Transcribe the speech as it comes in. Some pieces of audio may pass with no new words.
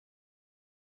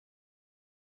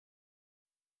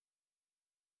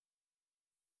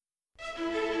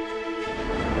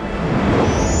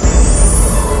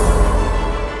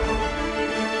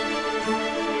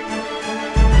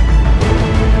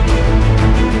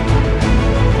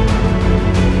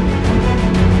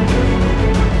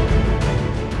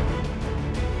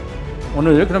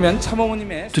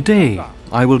Today,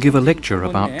 I will give a lecture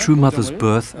about True Mother's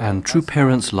birth and True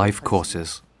Parents' life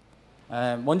courses.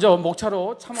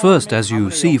 First, as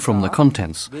you see from the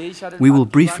contents, we will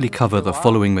briefly cover the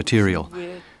following material: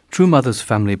 True Mother's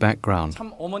family background,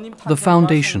 the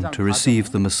foundation to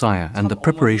receive the Messiah and the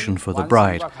preparation for the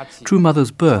bride, True Mother's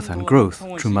birth and growth,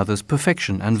 True Mother's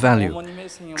perfection and value,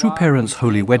 True Parents'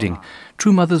 holy wedding,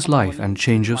 True Mother's life and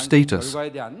change of status,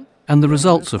 and the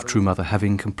results of True Mother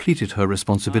having completed her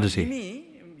responsibility.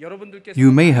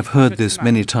 You may have heard this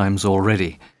many times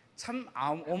already,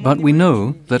 but we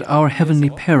know that our Heavenly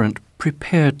Parent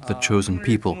prepared the chosen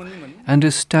people and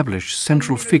established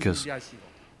central figures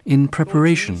in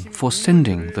preparation for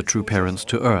sending the true parents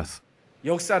to earth.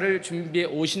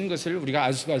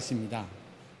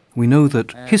 We know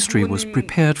that history was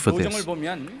prepared for this.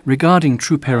 Regarding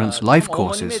True Parents' life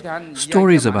courses,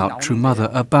 stories about True Mother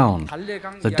abound.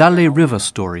 The Dalle River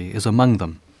story is among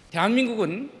them.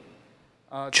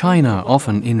 China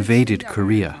often invaded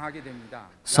Korea.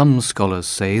 Some scholars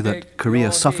say that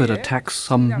Korea suffered attacks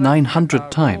some 900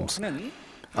 times.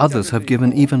 Others have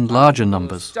given even larger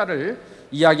numbers.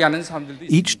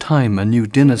 Each time a new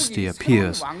dynasty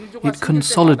appears, it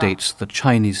consolidates the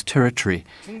Chinese territory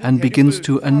and begins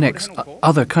to annex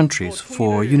other countries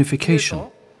for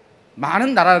unification.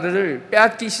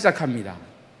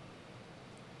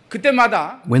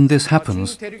 When this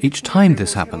happens, each time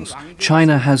this happens,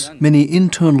 China has many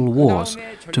internal wars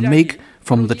to make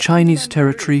from the Chinese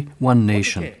territory one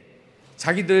nation.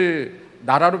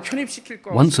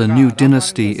 Once a new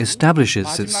dynasty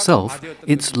establishes itself,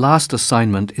 its last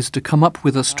assignment is to come up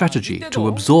with a strategy to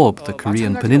absorb the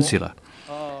Korean peninsula.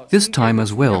 This time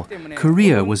as well,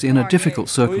 Korea was in a difficult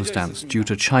circumstance due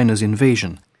to China's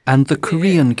invasion, and the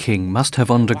Korean king must have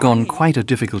undergone quite a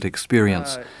difficult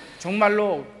experience.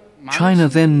 China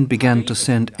then began to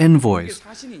send envoys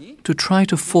to try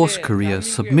to force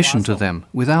Korea's submission to them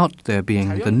without there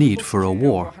being the need for a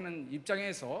war.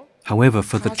 However,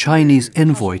 for the Chinese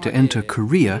envoy to enter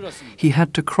Korea, he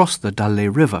had to cross the Dalle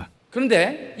River.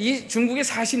 그런데 이 중국의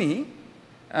사신이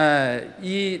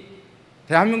이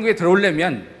대한민국에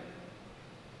들어오려면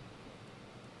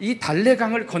이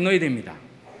달래강을 건너야 됩니다.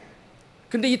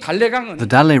 근데 이 달래강은 The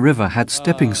Dalle River had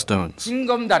stepping stones,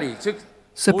 징검다리, 즉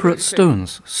separate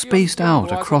stones spaced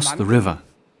out across the river.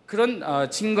 그런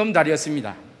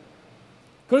징검다리였습니다.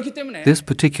 This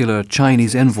particular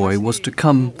Chinese envoy was to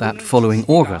come that following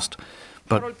August,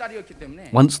 but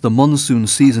once the monsoon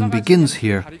season begins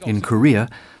here in Korea,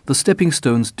 the stepping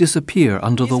stones disappear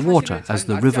under the water as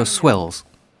the river swells.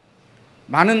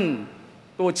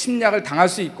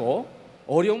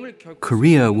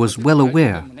 Korea was well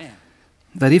aware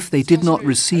that if they did not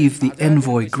receive the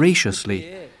envoy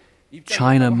graciously,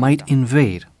 China might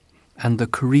invade and the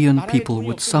Korean people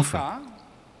would suffer.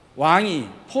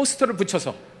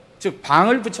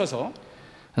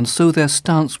 And so their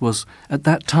stance was, at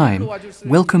that time,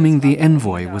 welcoming the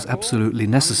envoy was absolutely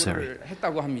necessary.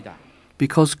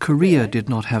 Because Korea did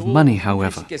not have money,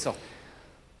 however,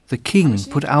 the king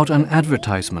put out an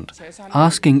advertisement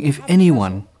asking if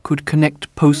anyone could connect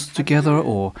posts together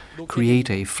or create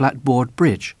a flatboard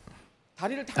bridge.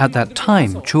 At that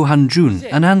time, Cho Han-jun,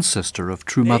 an ancestor of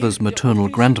True Mother's maternal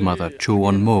grandmother, Cho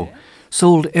Won-mo,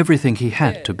 sold everything he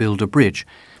had to build a bridge.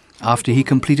 After he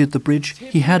completed the bridge,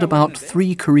 he had about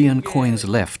 3 Korean coins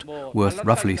left, worth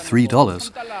roughly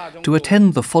 $3. To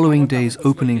attend the following day's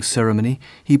opening ceremony,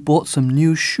 he bought some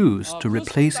new shoes to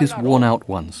replace his worn-out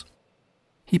ones.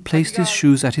 He placed his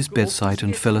shoes at his bedside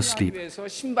and fell asleep.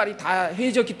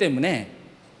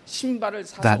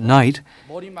 That night,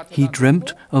 he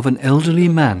dreamt of an elderly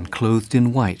man clothed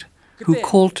in white, who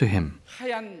called to him,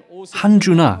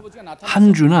 "Han-jun아,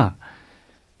 Han-jun아,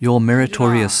 your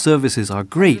meritorious services are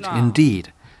great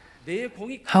indeed.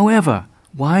 However,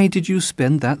 why did you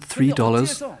spend that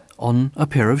 $3 on a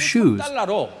pair of shoes?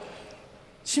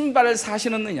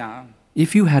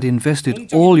 If you had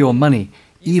invested all your money,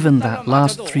 even that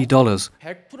last $3,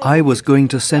 I was going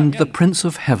to send the Prince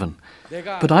of Heaven,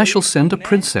 but I shall send a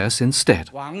princess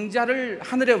instead."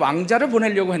 하늘의 왕자를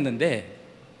보내려고 했는데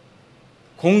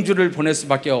공주를 보낼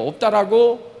수밖에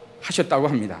없다라고 하셨다고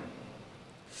합니다.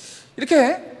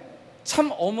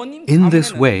 In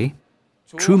this way,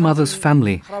 True Mother's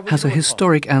family has a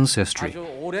historic ancestry,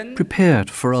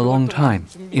 prepared for a long time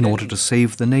in order to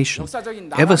save the nation,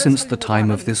 ever since the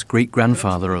time of this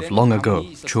great-grandfather of long ago,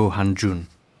 Cho Han-jun.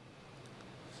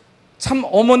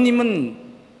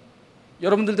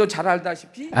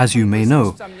 As you may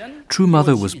know, True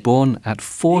Mother was born at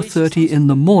 4:30 in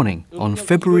the morning on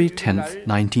February 10th,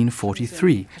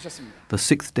 1943, the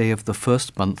 6th day of the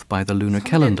first month by the lunar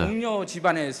calendar.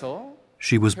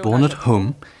 She was born at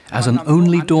home as an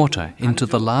only daughter into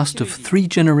the last of 3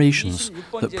 generations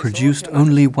that produced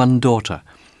only one daughter,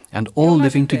 and all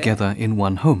living together in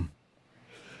one home.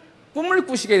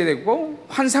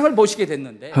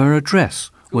 Her address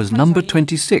was number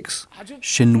 26,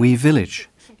 Shinwi Village,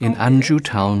 in Anju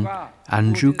Town,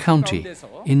 Anju County,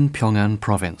 in Pyongan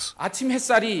Province.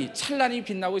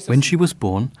 When she was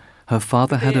born, her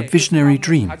father had a visionary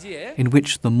dream in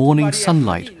which the morning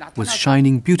sunlight was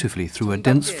shining beautifully through a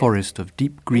dense forest of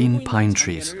deep green pine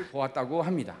trees.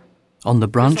 On the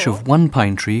branch of one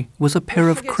pine tree was a pair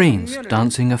of cranes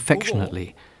dancing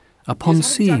affectionately. Upon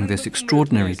seeing this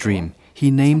extraordinary dream,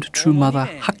 he named True Mother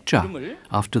Hakja,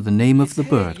 after the name of the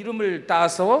bird.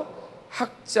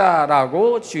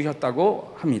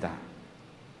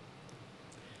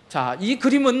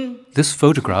 This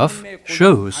photograph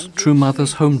shows True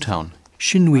Mother's hometown,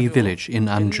 Shinwi Village in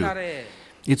Anju.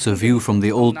 It's a view from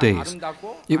the old days.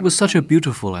 It was such a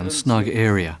beautiful and snug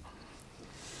area.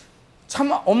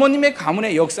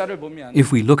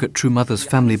 If we look at True Mother's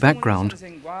family background,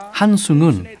 Han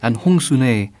Sung-un and Hong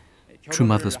Sun-ae, True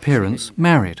Mother's parents,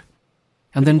 married.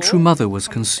 And then True Mother was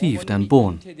conceived and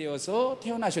born.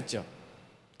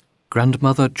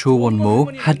 Grandmother Cho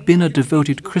Won-mo had been a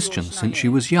devoted Christian since she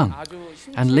was young,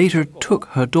 and later took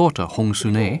her daughter Hong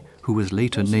Sun-ae, who was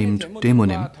later named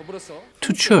Daemonim,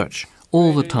 to church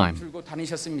all the time.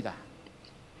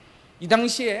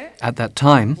 At that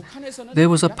time, there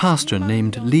was a pastor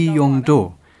named Lee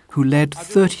Yong-do who led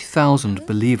 30,000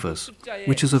 believers,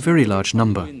 which is a very large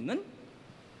number.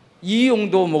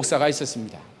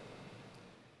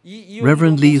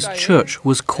 Reverend Lee's church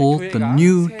was called the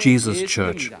New Jesus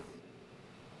Church.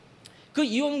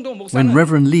 When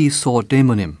Reverend Lee saw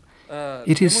Daemonim,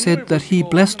 it is said that he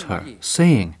blessed her,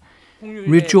 saying,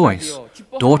 "Rejoice,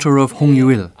 daughter of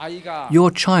Hongyuil,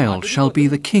 your child shall be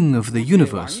the king of the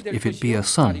universe if it be a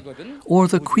son, or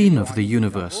the queen of the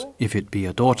universe if it be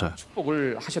a daughter."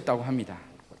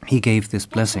 He gave this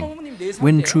blessing.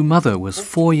 When True Mother was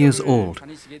 4 years old,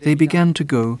 they began to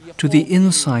go to the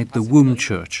inside the womb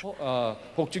church.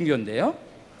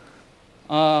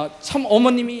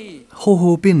 Ho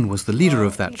Ho Bin was the leader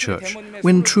of that church.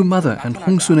 When True Mother and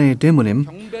Hong Sun-ae Daemonim,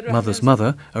 Mother's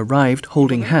mother, arrived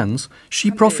holding hands, she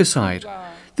prophesied,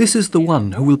 "This is the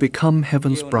one who will become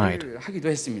heaven's bride."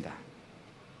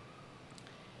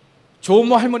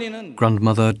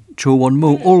 Grandmother Cho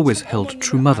Won-mo always held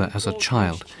True Mother as a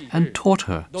child and taught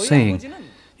her, saying,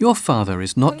 "Your father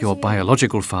is not your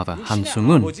biological father, Han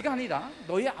Sung-un.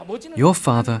 Your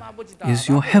father is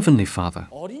your heavenly father."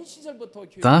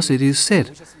 Thus it is said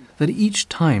that each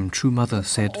time True Mother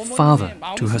said "Father"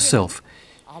 to herself,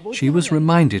 she was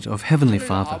reminded of Heavenly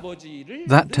Father.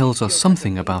 That tells us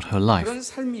something about her life.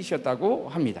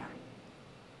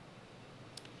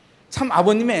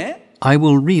 I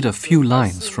will read a few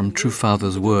lines from True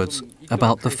Father's words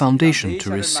about the foundation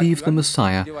to receive the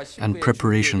Messiah and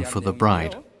preparation for the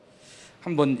bride.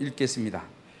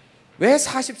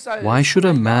 Why should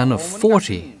a man of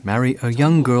 40 marry a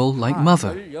young girl like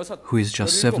Mother, who is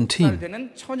just 17?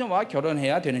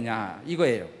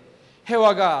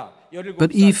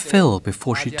 But Eve fell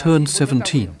before she turned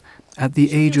 17, at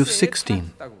the age of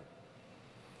 16.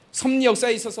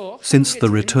 Since the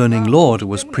returning Lord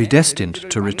was predestined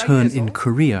to return in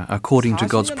Korea according to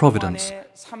God's providence,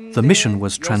 the mission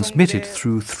was transmitted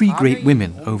through 3 great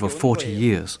women over 40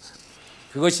 years.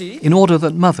 In order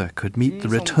that Mother could meet the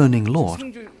returning Lord.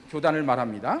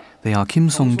 They are Kim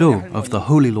Song-do of the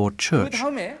Holy Lord Church,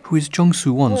 who is Jung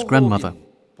Soo-won's grandmother,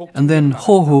 and then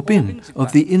Ho Ho Bin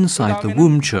of the Inside the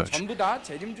Womb Church,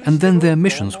 and then their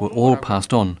missions were all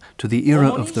passed on to the era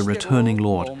of the returning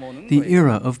Lord, the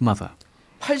era of Mother.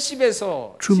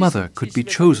 True Mother could be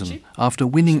chosen after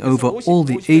winning over all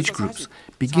the age groups,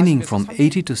 beginning from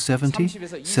 80 to 70,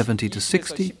 70 to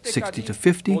 60, 60 to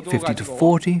 50, 50 to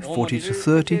 40, 40 to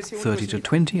 30, 30 to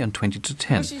 20, and 20 to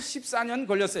 10.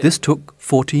 This took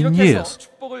 14 years.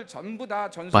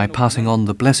 By passing on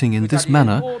the blessing in this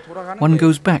manner, one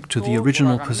goes back to the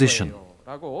original position.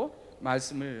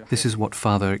 This is what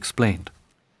Father explained.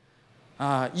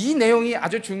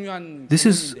 This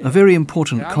is a very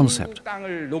important concept.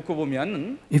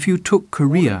 If you took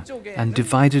Korea and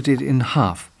divided it in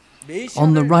half,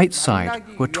 on the right side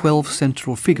were 12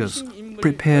 central figures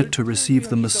prepared to receive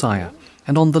the Messiah,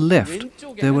 and on the left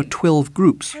there were 12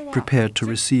 groups prepared to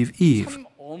receive Eve.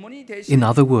 In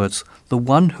other words, the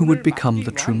one who would become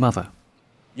the true Mother.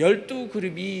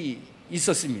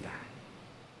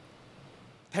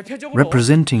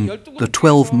 Representing the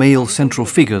 12 male central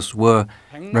figures were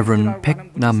Reverend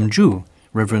Baek Nam-ju,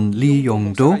 Reverend Lee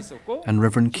Yong-do, and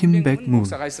Reverend Kim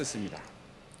Baek-moon.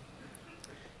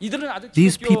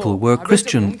 These people were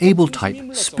Christian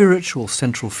Abel-type spiritual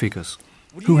central figures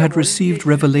who had received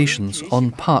revelations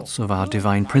on parts of our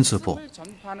divine principle.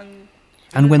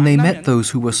 And when they met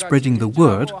those who were spreading the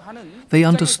word, they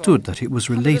understood that it was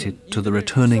related to the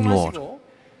returning Lord.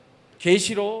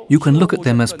 You can look at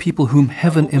them as people whom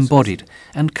heaven embodied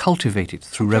and cultivated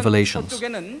through revelations.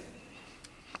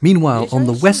 Meanwhile, on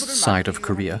the west side of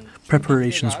Korea,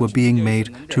 preparations were being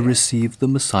made to receive the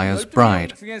Messiah's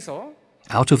bride.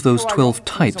 Out of those 12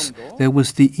 types, there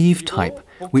was the Eve type,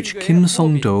 which Kim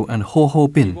Song-do and Ho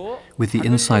Ho-bin, with the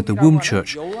Inside the Womb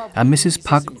Church, and Mrs.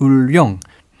 Park Ul-young,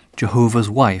 Jehovah's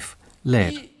wife,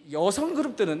 led.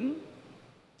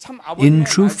 In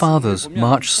True Father's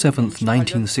March 7,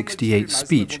 1968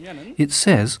 speech, it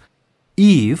says,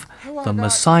 Eve, the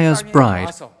Messiah's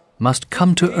bride, must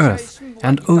come to earth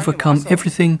and overcome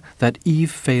everything that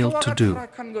Eve failed to do.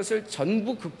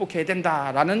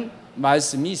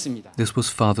 This was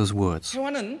Father's words.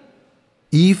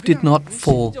 Eve did not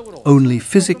fall only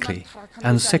physically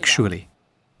and sexually,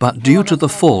 but due to the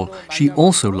fall, she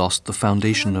also lost the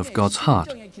foundation of God's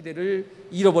heart.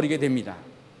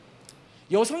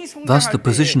 Thus, the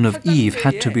position of Eve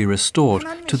had to be restored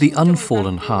to the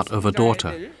unfallen heart of a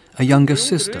daughter, a younger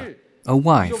sister, a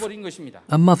wife,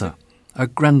 a mother, a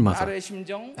grandmother,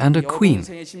 and a queen.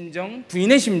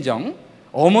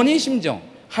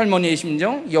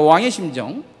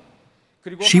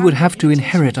 She would have to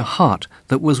inherit a heart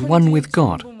that was one with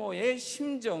God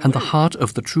and the heart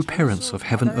of the true parents of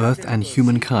heaven, earth, and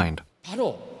humankind.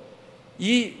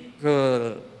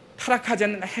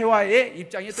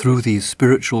 Through these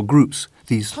spiritual groups,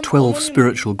 these 12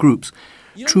 spiritual groups,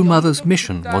 True Mother's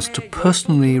mission was to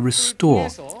personally restore,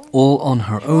 all on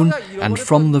her own and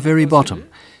from the very bottom,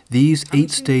 these 8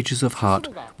 stages of heart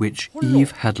which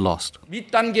Eve had lost.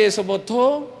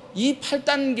 밑단계에서부터 이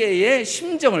 8단계의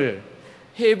심정을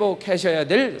회복하셔야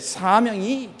될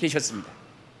사명이 계셨습니다.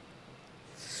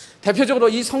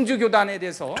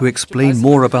 To explain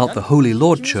more about the Holy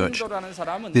Lord Church,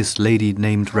 this lady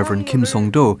named Reverend Kim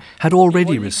Song-do had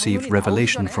already received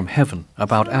revelation from heaven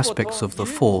about aspects of the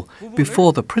fall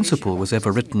before the principle was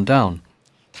ever written down.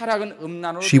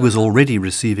 She was already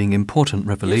receiving important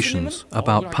revelations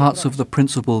about parts of the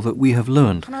principle that we have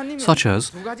learned, such as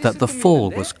that the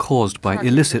fall was caused by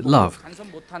illicit love,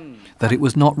 that it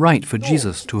was not right for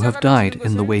Jesus to have died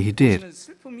in the way he did,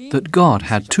 that God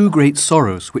had 2 great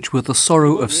sorrows, which were the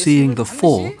sorrow of seeing the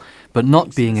fall but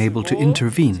not being able to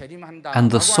intervene,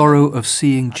 and the sorrow of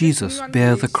seeing Jesus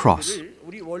bear the cross.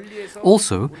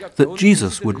 Also, that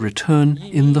Jesus would return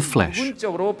in the flesh.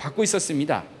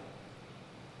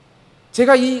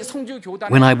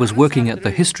 When I was working at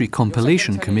the History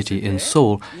Compilation Committee in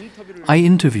Seoul, I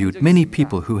interviewed many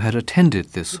people who had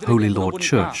attended this Holy Lord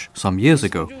Church some years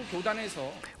ago.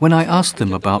 When I asked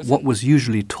them about what was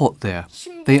usually taught there,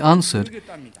 they answered,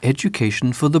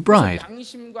 education for the bride.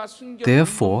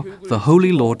 Therefore, the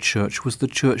Holy Lord Church was the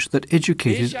church that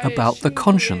educated about the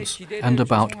conscience and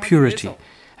about purity,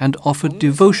 and offered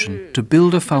devotion to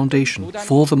build a foundation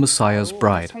for the Messiah's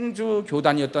bride.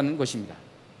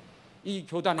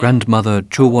 Grandmother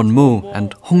Cho Won-mo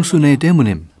and Hong-Sune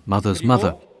Daemunim, mother's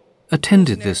mother,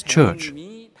 attended this church.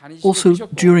 Also,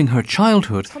 during her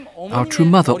childhood, our true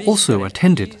mother also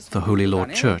attended the Holy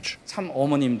Lord Church.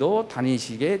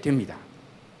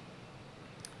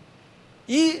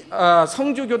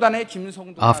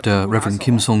 After Reverend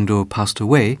Kim Song-do passed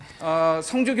away, Ho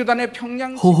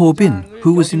Ho-bin,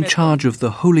 who was in charge of the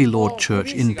Holy Lord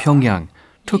Church in Pyongyang,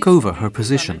 took over her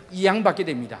position.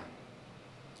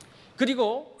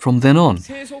 From then on,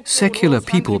 secular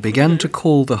people began to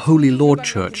call the Holy Lord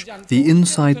Church the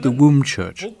Inside the Womb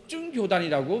Church.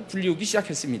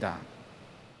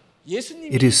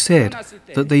 It is said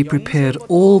that they prepared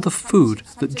all the food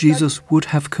that Jesus would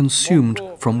have consumed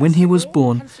from when he was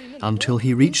born until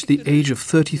he reached the age of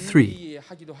 33,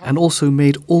 and also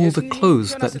made all the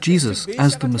clothes that Jesus,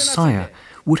 as the Messiah,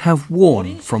 would have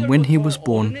worn from when he was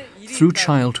born through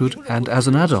childhood and as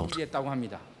an adult.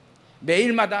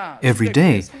 Every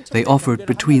day, they offered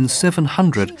between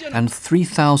 700 and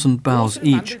 3,000 bows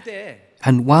each,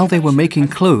 and while they were making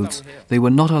clothes, they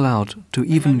were not allowed to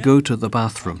even go to the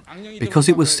bathroom, because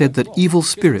it was said that evil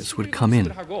spirits would come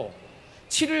in.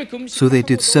 So they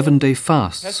did 7-day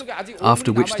fasts,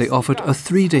 after which they offered a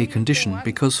 3-day condition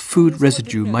because food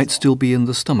residue might still be in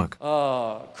the stomach.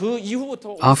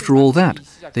 After all that,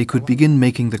 they could begin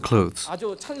making the clothes.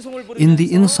 In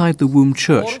the Inside the Womb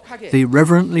Church, they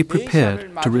reverently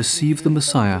prepared to receive the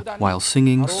Messiah while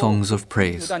singing songs of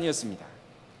praise.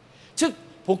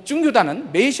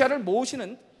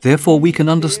 Therefore, we can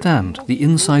understand the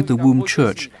Inside the Womb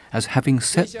Church as having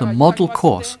set the model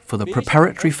course for the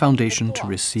preparatory foundation to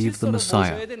receive the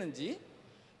Messiah.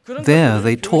 There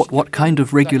they taught what kind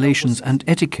of regulations and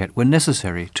etiquette were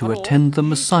necessary to attend the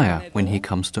Messiah when he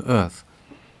comes to earth.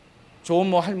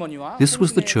 This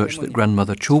was the church that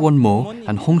grandmother Cho Won-mo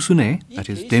and Hong-sun-ae, that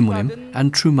is Daemonim,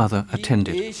 and True Mother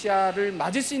attended.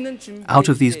 Out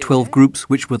of these 12 groups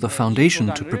which were the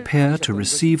foundation to prepare to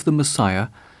receive the Messiah,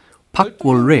 Pak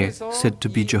Wol-rae, said to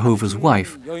be Jehovah's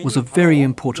wife, was a very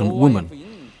important woman.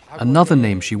 Another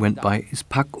name she went by is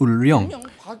Pak Ul-ryong.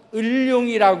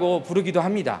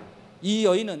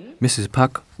 Mrs.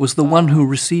 Pak was the one who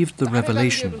received the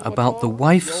revelation about the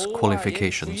wife's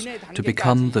qualifications to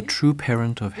become the true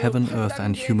parent of heaven, earth,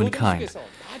 and humankind.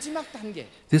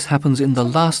 This happens in the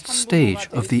last stage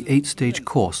of the 8-stage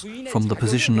course, from the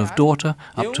position of daughter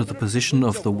up to the position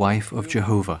of the wife of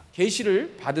Jehovah.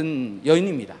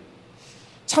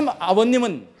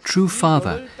 True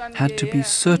Father had to be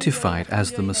certified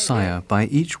as the Messiah by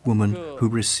each woman who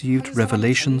received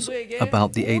revelations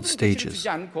about the 8 stages.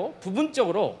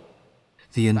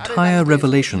 The entire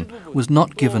revelation was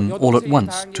not given all at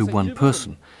once to one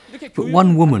person, but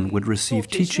one woman would receive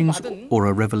teachings or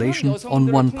a revelation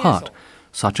on one part,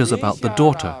 such as about the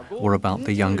daughter or about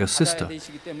the younger sister.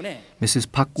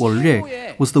 Mrs. Pak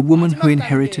Wol-rae was the woman who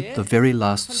inherited the very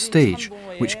last stage,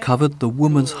 which covered the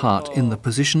woman's heart in the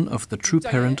position of the true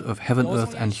parent of heaven,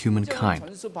 earth, and humankind.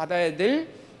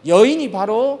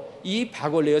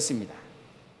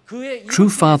 True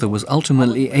Father was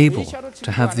ultimately able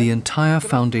to have the entire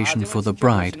foundation for the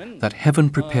bride that heaven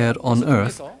prepared on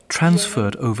earth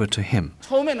transferred over to him,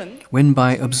 when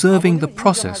by observing the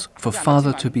process for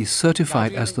Father to be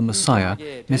certified as the Messiah,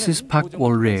 Mrs. Pak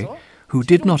Wol-rae, who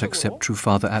did not accept True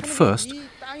Father at first,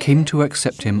 came to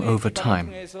accept him over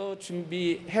time.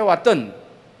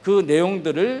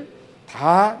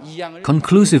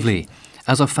 Conclusively,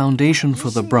 as a foundation for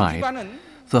the bride,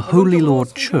 the Holy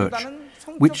Lord Church,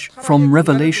 which from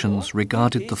revelations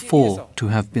regarded the fall to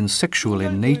have been sexual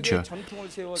in nature,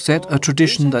 set a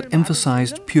tradition that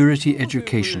emphasized purity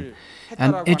education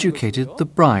and educated the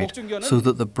bride so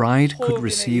that the bride could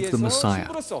receive the Messiah.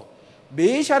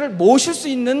 The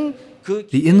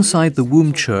Inside the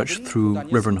Womb Church, through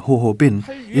Reverend Ho Ho Bin,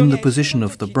 in the position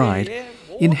of the bride,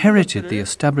 inherited the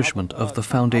establishment of the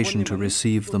foundation to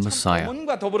receive the Messiah.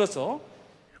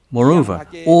 Moreover,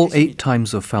 all 8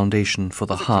 times of foundation for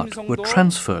the heart were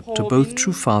transferred to both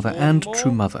True Father and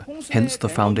True Mother. Hence, the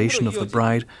foundation of the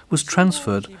bride was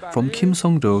transferred from Kim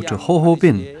Song-do to Ho Ho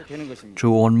Bin,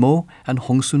 Cho Won-mo, and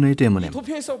Hong-sun-ae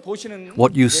Daemonim.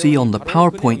 What you see on the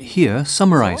PowerPoint here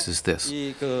summarizes this.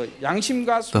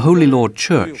 The Holy Lord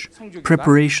Church,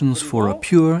 preparations for a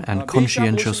pure and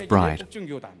conscientious bride.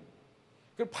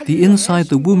 The Inside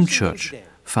the Womb Church,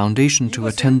 foundation to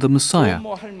attend the Messiah,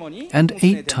 and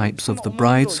 8 types of the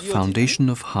bride's foundation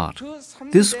of heart.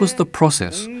 This was the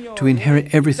process to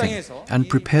inherit everything and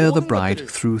prepare the bride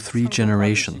through 3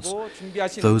 generations,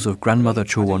 those of grandmother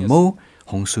Cho Won-mo,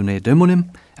 Hong-sun-ae Daemonim,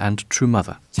 and True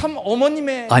Mother.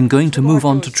 I'm going to move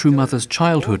on to True Mother's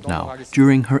childhood now,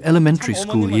 during her elementary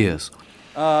school years.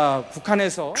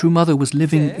 True Mother was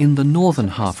living in the northern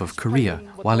half of Korea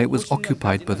while it was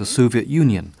occupied by the Soviet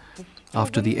Union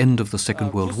after the end of the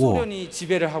Second World War.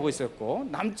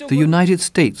 The United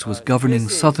States was governing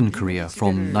southern Korea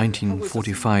from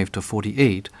 1945 to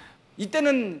 48.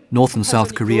 North and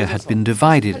South Korea had been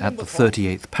divided at the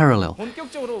 38th parallel,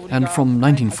 and from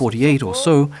 1948 or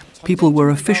so, people were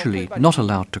officially not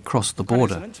allowed to cross the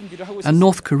border, and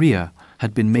North Korea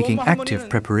had been making active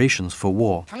preparations for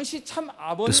war.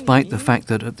 Despite the fact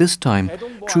that at this time,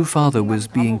 True Father was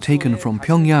being taken from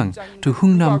Pyongyang to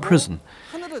Hungnam prison,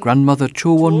 grandmother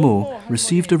Cho Won-mo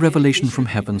received a revelation from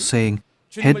heaven saying,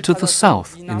 "Head to the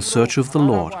south in search of the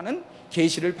Lord."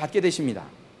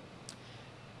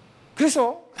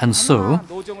 And so,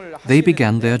 they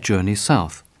began their journey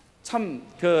south.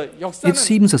 It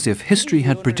seems as if history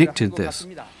had predicted this.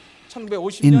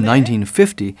 In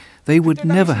 1950, they would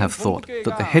never have thought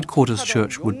that the headquarters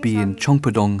church would be in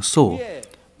Cheongpyeong, Seoul,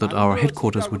 that our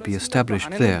headquarters would be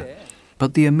established there.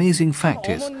 But the amazing fact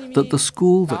is that the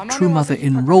school that True Mother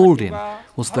enrolled in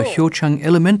was the Hyochang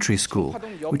Elementary School,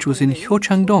 which was in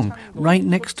Hyochang-dong, right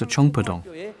next to Cheongpyeong.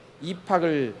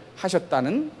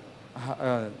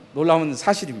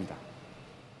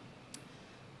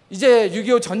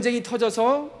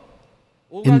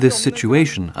 In this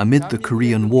situation, amid the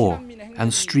Korean War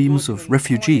and streams of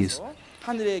refugees,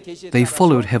 they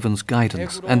followed heaven's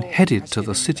guidance and headed to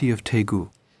the city of Daegu.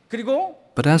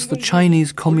 But as the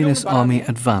Chinese Communist Army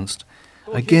advanced,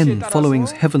 Again, following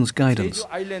heaven's guidance,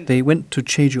 they went to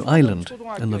Jeju Island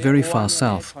in the very far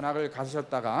south.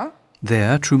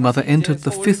 There, True Mother entered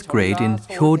the 5th grade in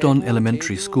Hyodon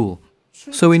Elementary School.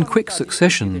 So in quick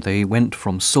succession, they went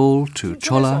from Seoul to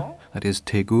Chola, that is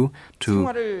Daegu, to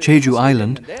Jeju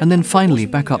Island, and then finally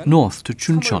back up north to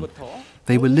Chuncheon.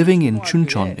 They were living in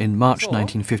Chuncheon in March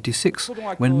 1956,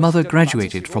 when Mother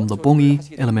graduated from the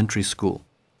Bongi Elementary School.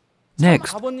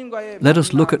 Next, let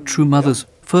us look at True Mother's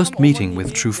first meeting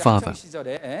with True Father.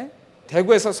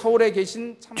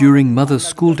 During Mother's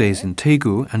school days in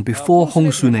Daegu and before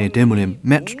Hongsune Daemonim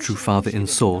met True Father in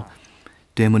Seoul,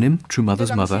 Daemonim, True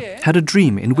Mother's mother, had a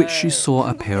dream in which she saw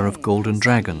a pair of golden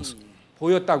dragons.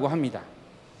 In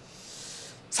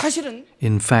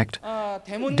fact,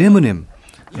 Daemonim,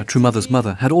 True Mother's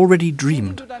mother, had already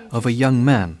dreamed of a young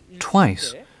man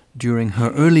twice during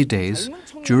her early days,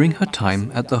 during her time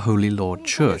at the Holy Lord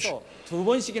Church.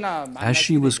 As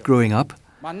she was growing up,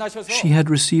 she had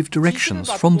received directions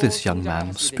from this young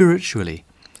man spiritually,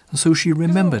 and so she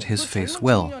remembered his face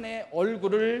well.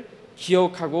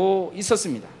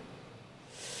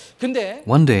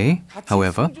 One day,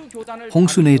 however,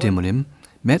 Hongsune Daemonim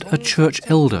met a church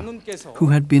elder who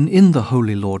had been in the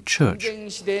Holy Lord Church.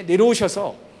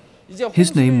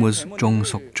 His name was Jong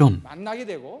Sok-jon,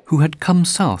 who had come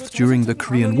south during the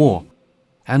Korean War,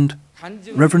 and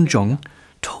Reverend Jong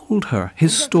told her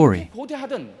his story.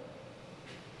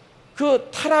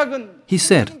 He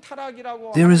said,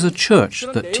 "There is a church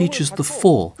that teaches the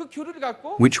fall,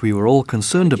 which we were all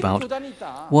concerned about,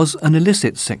 was an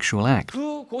illicit sexual act.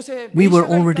 We were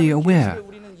already aware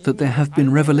that there have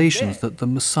been revelations that the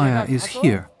Messiah is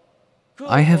here.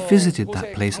 I have visited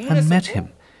that place and met him.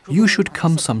 You should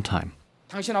come sometime."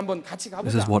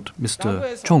 This is what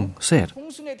Mr. Jong said.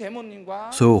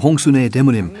 So Hongsune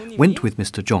Daemonim went with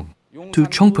Mr. Jong to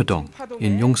Cheongpa-dong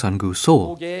in Yongsan-gu,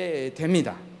 Seoul.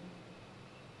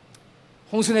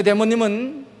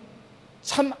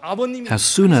 As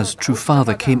soon as True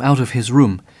Father came out of his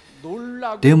room,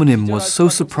 Daemonim was so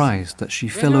surprised that she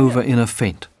fell over in a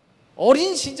faint,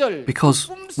 because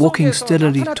walking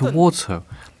steadily towards her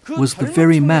was the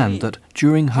very man that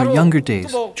during her younger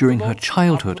days, during her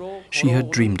childhood, she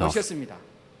had dreamed of.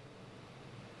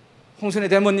 Hongsune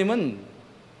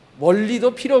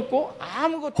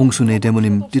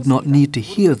Daemonim did not need to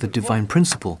hear the divine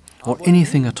principle or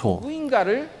anything at all.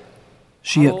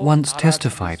 She at once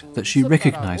testified that she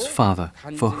recognized Father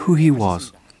for who he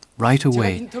was right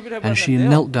away, and she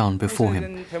knelt down before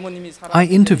him. I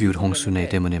interviewed Hongsune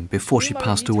Daemonim before she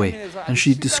passed away, and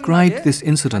she described this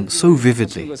incident so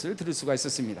vividly.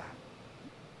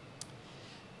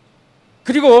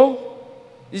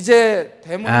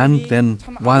 And then,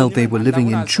 while they were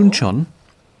living in Chuncheon,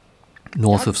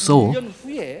 north of Seoul,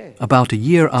 about a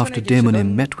year after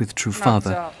Daemonim met with True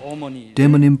Father,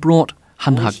 Daemonim brought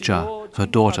Hanhakja, her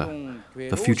daughter,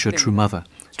 the future True Mother,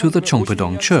 to the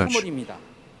Cheongpa-dong Church.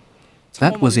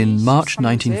 That was in March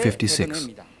 1956.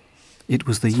 It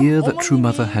was the year that True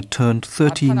Mother had turned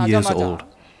 13 years old.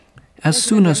 As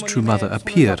soon as True Mother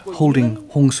appeared holding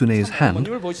Hongsune's hand,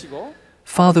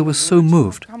 Father was so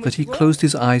moved that he closed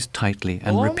his eyes tightly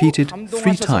and repeated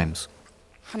 3 times,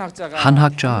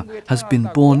 "Hanhakja has been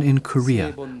born in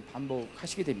Korea."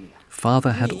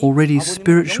 Father had already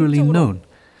spiritually known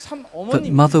that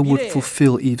Mother would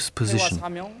fulfill Eve's position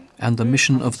and the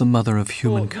mission of the Mother of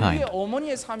humankind,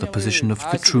 the position of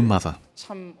the True Mother.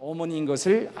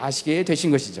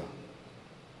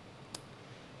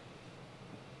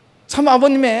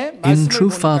 In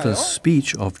True Father's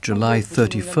speech of July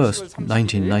 31st,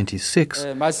 1996,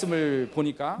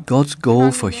 God's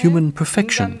goal for human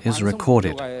perfection is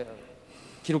recorded.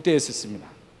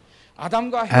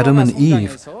 Adam and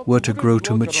Eve were to grow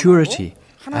to maturity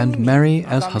and marry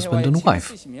as husband and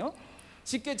wife.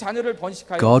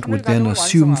 God would then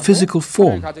assume physical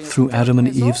form through Adam and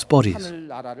Eve's bodies,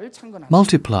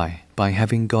 multiply by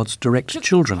having God's direct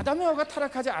children,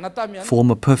 form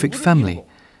a perfect family,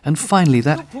 and finally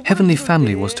that heavenly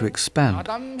family was to expand,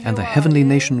 and the heavenly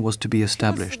nation was to be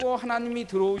established.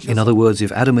 In other words,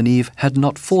 if Adam and Eve had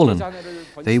not fallen,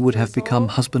 they would have become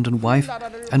husband and wife,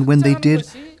 and when they did,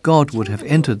 God would have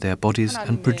entered their bodies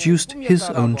and produced His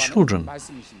own children.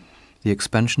 The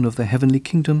expansion of the heavenly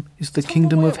kingdom is the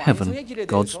kingdom of heaven,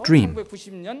 God's dream.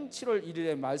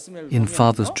 In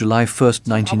Father's July 1st,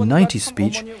 1990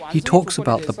 speech, he talks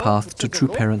about the path to true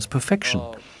parents' perfection.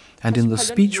 And in the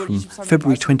speech from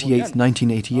February 28,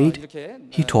 1988,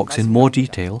 he talks in more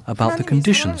detail about the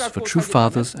conditions for true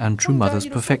fathers and true mothers'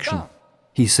 perfection.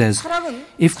 He says,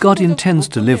 If God intends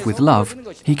to live with love,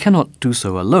 He cannot do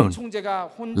so alone.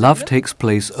 Love takes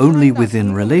place only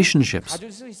within relationships.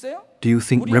 Do you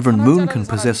think Reverend Moon can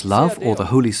possess love or the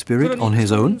Holy Spirit on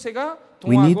his own?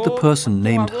 We need the person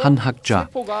named Hanhakja.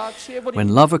 When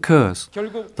love occurs,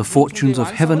 the fortunes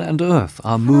of heaven and earth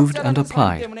are moved and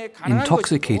applied,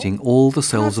 intoxicating all the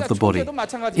cells of the body.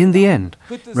 In the end,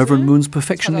 Reverend Moon's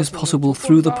perfection is possible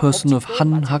through the person of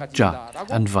Hanhakja,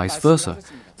 and vice versa.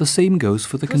 The same goes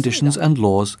for the conditions and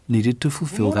laws needed to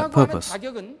fulfill that purpose.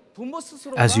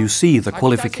 As you see, the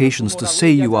qualifications to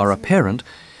say you are a parent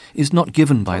is not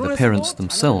given by the parents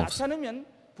themselves.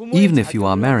 Even if you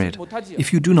are married,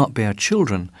 if you do not bear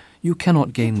children, you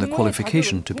cannot gain the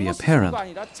qualification to be a parent.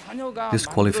 This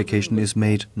qualification is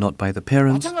made not by the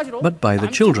parents, but by the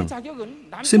children.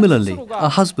 Similarly, a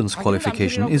husband's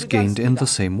qualification is gained in the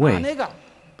same way.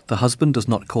 The husband does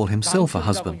not call himself a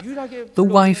husband. The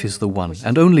wife is the one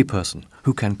and only person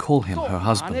who can call him her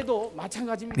husband.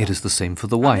 It is the same for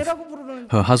the wife.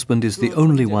 Her husband is the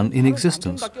only one in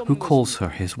existence who calls her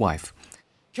his wife.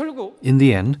 In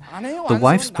the end, the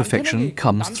wife's perfection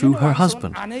comes through her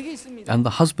husband, and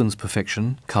the husband's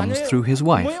perfection comes through his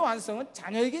wife.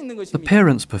 The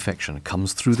parents' perfection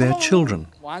comes through their children.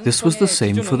 This was the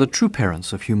same for the true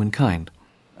parents of humankind.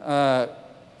 The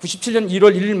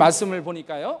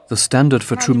standard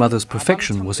for true mother's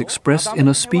perfection was expressed in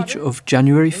a speech of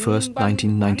January 1st,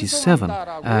 1997,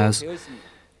 as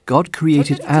God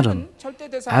created Adam.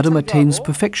 Adam attains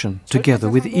perfection together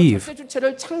with Eve.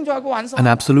 An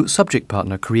absolute subject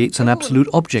partner creates an absolute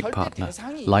object partner.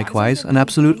 Likewise, an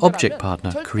absolute object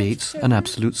partner creates an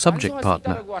absolute subject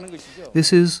partner.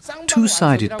 This is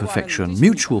two-sided perfection,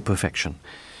 mutual perfection.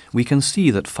 We can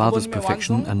see that father's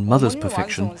perfection and mother's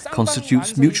perfection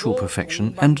constitutes mutual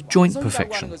perfection and joint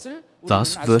perfection.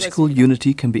 Thus, vertical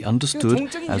unity can be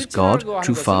understood as God,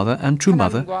 true Father, and true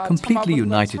Mother completely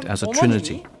united as a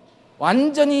Trinity.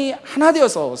 완전히 하나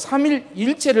되어서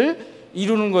삼일일체를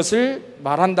이루는 것을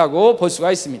말한다고 볼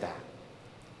수가 있습니다.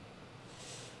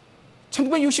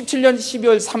 1967년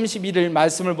 12월 31일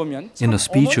말씀을 보면 In a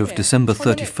speech of December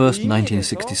 31st,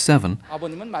 1967,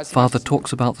 Father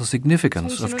talks about the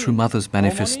significance of True Mother's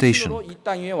manifestation.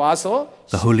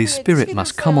 The Holy Spirit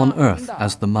must come on earth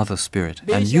as the Mother Spirit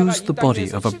and use the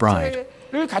body of a bride.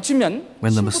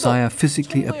 When the Messiah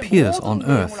physically appears on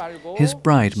earth, his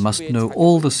bride must know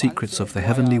all the secrets of the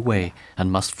heavenly way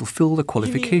and must fulfill the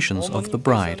qualifications of the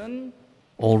bride.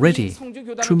 Already,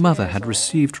 True Mother had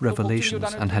received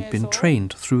revelations and had been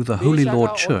trained through the Holy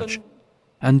Lord Church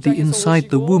and the Inside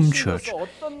the Womb Church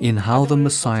in how the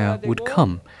Messiah would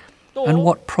come and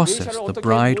what process the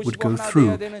bride would go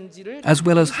through, as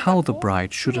well as how the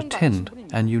bride should attend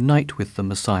and unite with the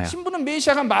Messiah.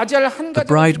 The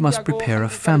bride must prepare a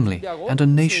family and a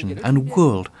nation and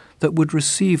world that would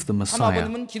receive the Messiah,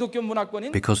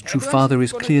 because True Father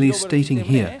is clearly stating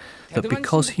here that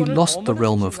because he lost the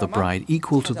realm of the bride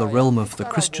equal to the realm of the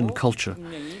Christian culture,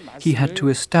 he had to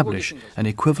establish an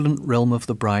equivalent realm of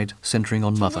the bride centering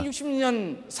on Mother.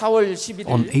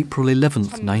 On April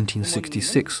 11th,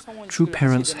 1966, true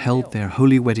parents held their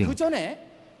holy wedding.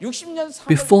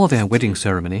 Before their wedding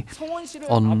ceremony,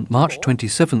 on March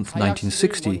 27th,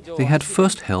 1960, they had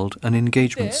first held an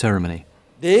engagement ceremony.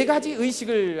 They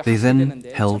then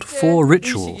held 4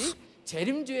 rituals.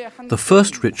 The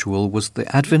first ritual was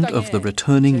the advent of the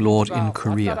returning Lord in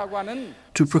Korea,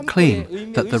 to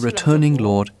proclaim that the returning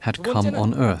Lord had come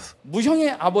on earth.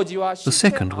 The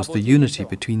second was the unity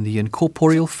between the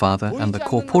incorporeal Father and the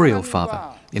corporeal Father,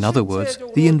 in other words,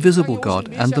 the invisible God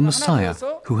and the Messiah,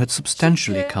 who had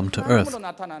substantially come to earth,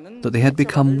 that they had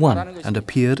become one and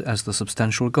appeared as the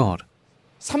substantial God.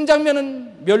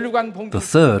 The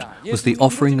third was the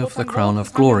offering of the crown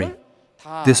of glory.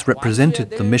 This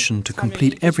represented the mission to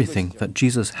complete everything that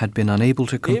Jesus had been unable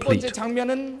to complete.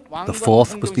 The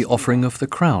fourth was the offering of the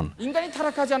crown.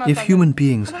 If human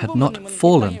beings had not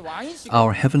fallen,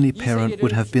 our heavenly parent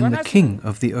would have been the king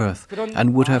of the earth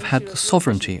and would have had the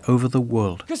sovereignty over the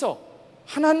world.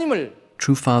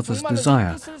 True Father's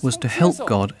desire was to help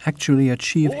God actually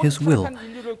achieve his will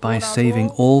by saving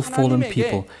all fallen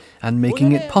people and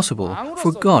making it possible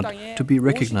for God to be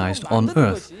recognized on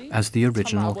earth as the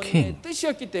original king.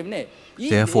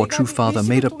 Therefore, True Father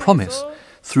made a promise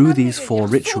through these 4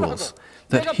 rituals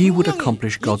that he would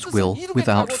accomplish God's will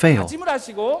without fail.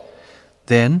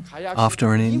 Then,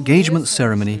 after an engagement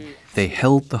ceremony, they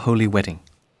held the holy wedding.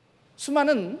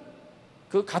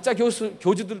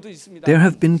 There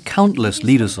have been countless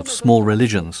leaders of small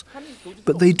religions,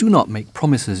 but they do not make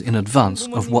promises in advance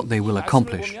of what they will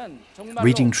accomplish.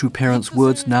 Reading True Parents'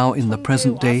 words now in the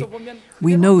present day,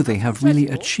 we know they have really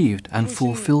achieved and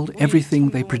fulfilled everything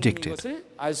they predicted.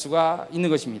 알 수가 있는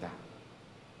것입니다.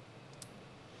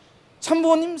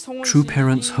 True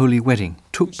Parents' Holy Wedding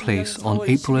took place on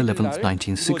April 11,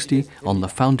 1960 on the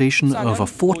foundation of a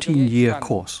 14-year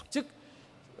course.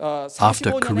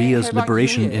 After Korea's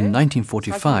liberation in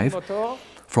 1945,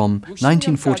 from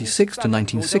 1946 to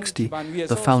 1960,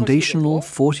 the foundational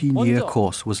 14-year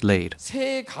course was laid.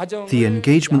 The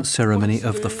engagement ceremony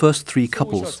of the first 3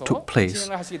 couples took place,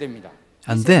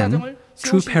 and then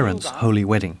True Parents' Holy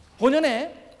Wedding.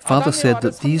 Father said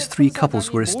that these 3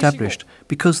 couples were established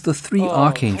because the 3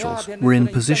 archangels were in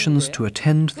positions to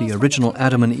attend the original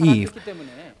Adam and Eve,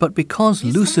 but because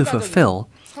Lucifer fell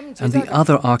and the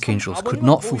other archangels could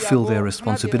not fulfill their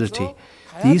responsibility,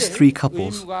 these 3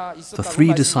 couples, the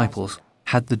 3 disciples,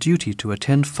 had the duty to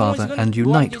attend Father and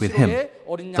unite with him.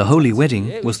 The Holy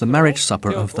Wedding was the marriage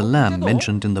supper of the Lamb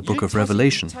mentioned in the book of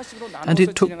Revelation, and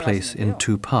it took place in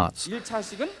 2 parts.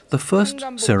 The first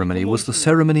ceremony was the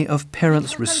ceremony of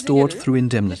parents restored through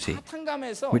indemnity,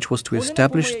 which was to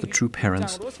establish the true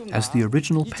parents as the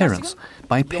original parents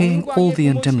by paying all the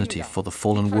indemnity for the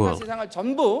fallen world.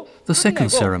 The second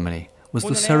ceremony was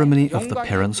the ceremony of the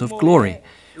parents of glory,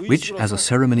 which, as a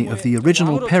ceremony of the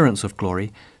original parents of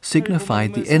glory,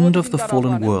 signified the end of the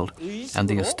fallen world and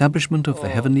the establishment of the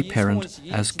heavenly parent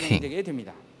as king.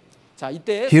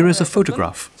 Here is a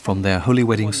photograph from their holy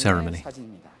wedding ceremony.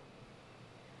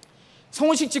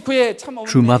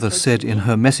 True Mother said in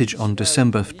her message on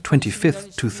December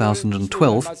 25,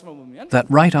 2012, that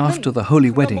right after the holy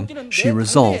wedding she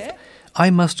resolved, I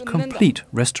must complete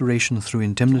restoration through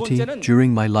indemnity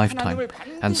during my lifetime.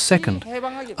 And second,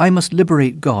 I must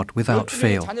liberate God without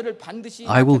fail.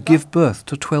 I will give birth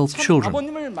to 12 children.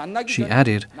 She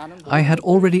added, I had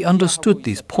already understood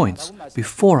these points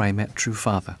before I met True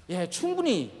Father.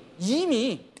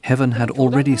 Heaven had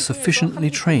already sufficiently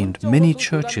trained many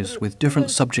churches with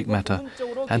different subject matter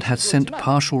and had sent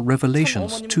partial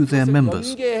revelations to their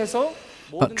members.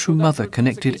 But True Mother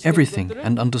connected everything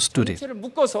and understood it.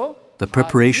 The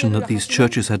preparation that these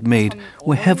churches had made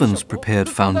were heaven's prepared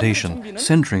foundation,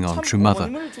 centering on True Mother,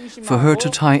 for her to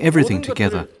tie everything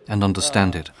together and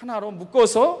understand it.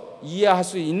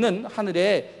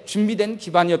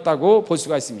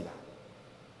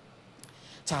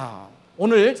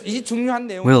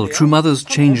 Well, True Mother's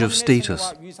change of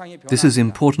status. This is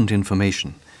important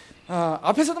information.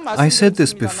 I said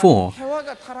this before,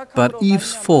 but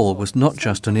Eve's fall was not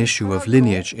just an issue of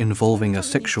lineage involving a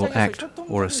sexual act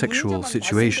or a sexual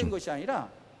situation.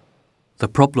 The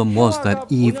problem was that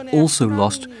Eve also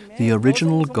lost the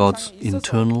original God's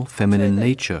internal feminine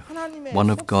nature, one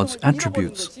of God's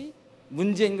attributes.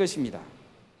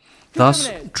 Thus,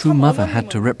 True Mother had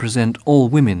to represent all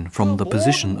women from the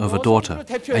position of a daughter,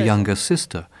 a younger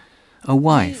sister, a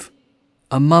wife,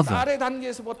 a mother,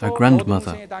 a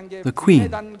grandmother, the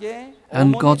Queen,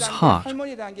 and God's heart,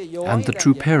 and the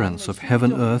true parents of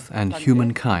heaven, earth, and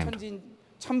humankind.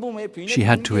 She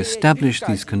had to establish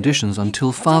these conditions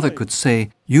until Father could say,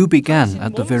 you began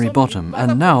at the very bottom,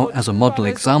 and now, as a model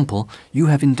example, you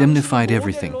have indemnified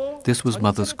everything. This was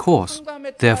Mother's course.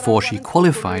 Therefore, she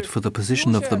qualified for the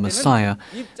position of the Messiah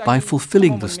by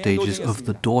fulfilling the stages of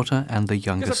the daughter and the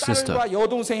younger sister.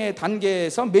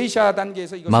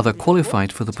 Mother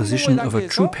qualified for the position of a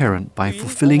true parent by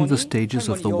fulfilling the stages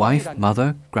of the wife,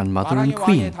 mother, grandmother, and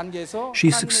queen.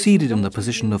 She succeeded in the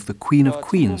position of the Queen of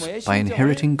Queens by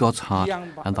inheriting God's heart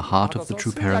and the heart of the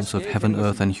true parents of heaven,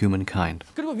 earth, and humankind.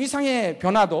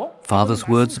 Father's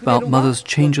words about Mother's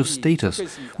change of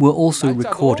status were also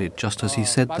recorded just as he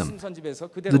said them.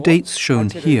 The dates shown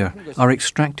here are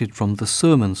extracted from the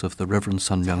sermons of the Reverend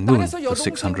Sun Myung Moon, the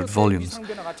 600 volumes.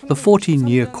 The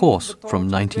 14-year course from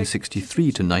 1963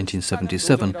 to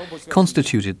 1977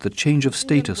 constituted the change of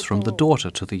status from the daughter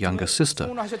to the younger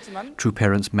sister. True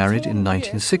parents married in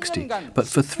 1960, but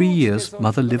for 3 years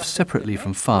Mother lived separately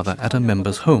from Father at a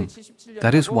member's home.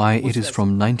 That is why it is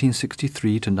from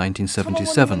 1963 to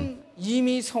 1977.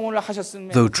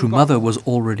 Though True Mother was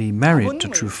already married to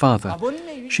True Father,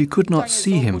 she could not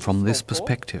see him from this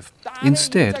perspective.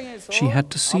 Instead, she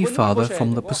had to see Father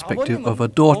from the perspective of a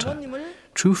daughter.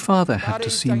 True Father had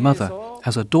to see Mother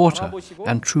as a daughter,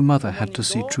 and True Mother had to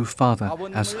see True Father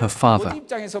as her father.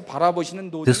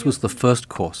 This was the first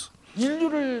course.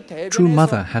 True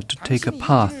Mother had to take a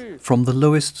path from the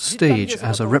lowest stage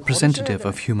as a representative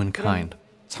of humankind.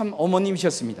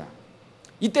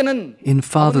 In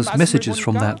Father's messages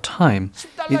from that time,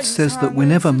 it says that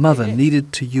whenever Mother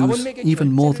needed to use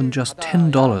even more than just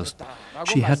 $10,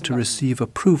 she had to receive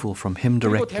approval from him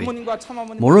directly.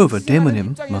 Moreover,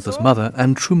 Daemonim, Mother's mother,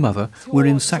 and True Mother were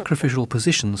in sacrificial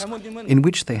positions in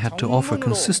which they had to offer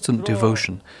consistent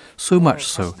devotion, so much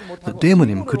so that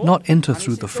Daemonim could not enter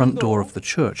through the front door of the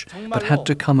church, but had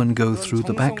to come and go through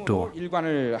the back door.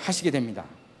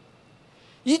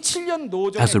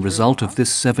 As a result of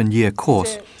this 7-year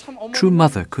course, True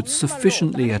Mother could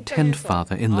sufficiently attend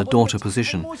Father in the daughter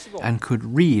position and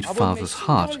could read Father's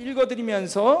heart.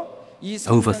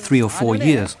 Over 3 or 4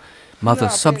 years, Mother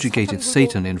subjugated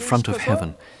Satan in front of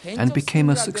heaven and became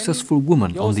a successful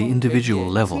woman on the individual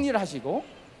level.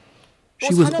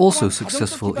 She was also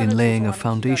successful in laying a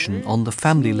foundation on the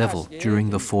family level during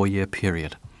the 4-year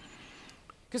period.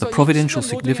 The providential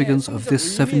significance of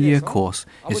this 7-year course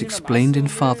is explained in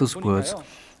Father's words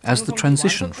as the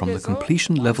transition from the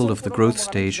completion level of the growth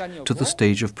stage to the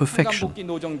stage of perfection.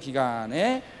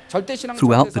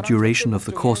 Throughout the duration of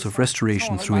the course of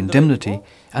restoration through indemnity,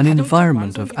 an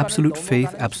environment of absolute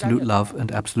faith, absolute love,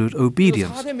 and absolute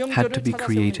obedience had to be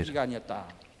created.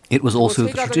 It was also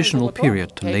the traditional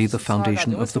period to lay the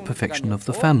foundation of the perfection of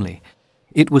the family.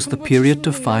 It was the period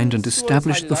to find and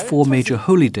establish the 4 major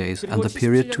holy days and the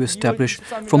period to establish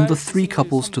from the 3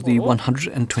 couples to the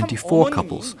 124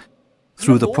 couples.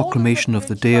 Through the proclamation of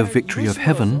the Day of Victory of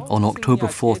Heaven on October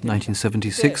 4th,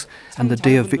 1976, and the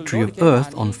Day of Victory of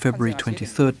Earth on February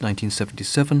 23rd,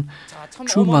 1977,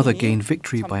 True Mother gained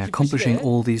victory by accomplishing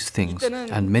all these things,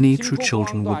 and many true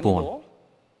children were born.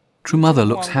 True Mother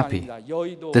looks happy.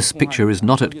 This picture is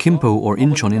not at Kimpo or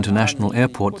Incheon International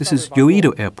Airport. This is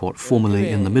Yoido Airport, formerly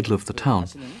in the middle of the town.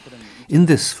 In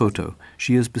this photo,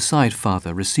 she is beside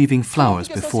Father, receiving flowers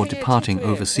before departing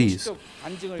overseas.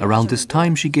 Around this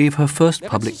time, she gave her first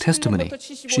public testimony.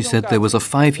 She said there was a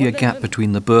 5-year gap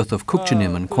between the birth of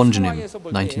Kukjinim and Kwonjinim,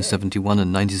 1971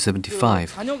 and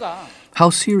 1975. How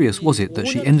serious was it that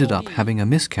she ended up having a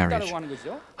miscarriage?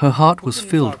 Her heart was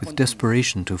filled with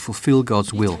desperation to fulfill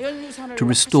God's will, to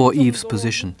restore Eve's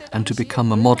position, and to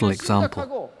become a model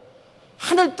example.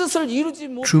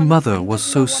 True Mother was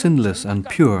so sinless and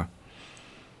pure.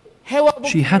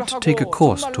 She had to take a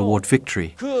course toward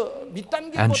victory,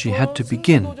 and she had to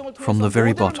begin from the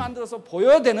very bottom.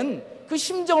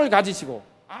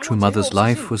 True Mother's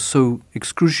life was so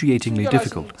excruciatingly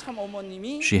difficult.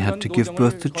 She had to give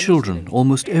birth to children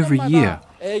almost every year,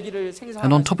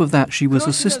 and on top of that she was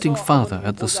assisting Father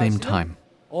at the same time.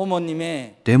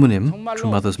 Daemonim,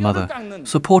 True Mother's mother,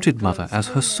 supported Mother as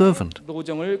her servant.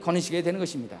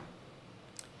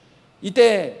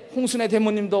 이때 홍순의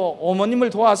대모님도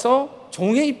어머님을 도와서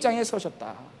종의 입장에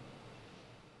서셨다.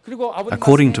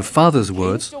 According to Father's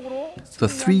words, the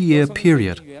 3-year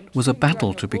period was a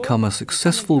battle to become a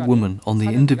successful woman on the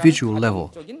individual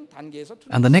level,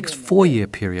 and the next 4-year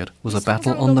period was a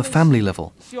battle on the family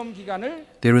level.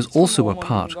 There is also a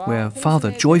part where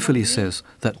Father joyfully says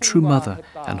that True Mother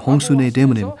and Hongsune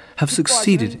Daemonim have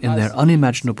succeeded in their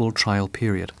unimaginable trial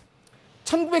period.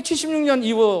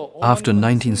 After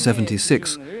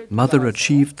 1976, Mother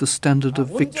achieved the standard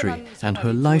of victory and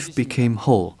her life became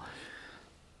whole.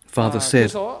 Father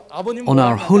said, on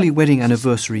our holy wedding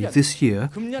anniversary this year,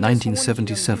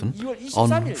 1977,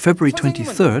 on February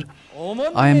 23rd,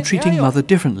 I am treating Mother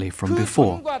differently from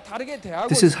before.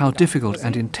 This is how difficult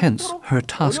and intense her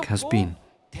task has been.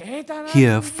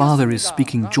 Here, Father is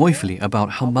speaking joyfully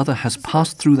about how Mother has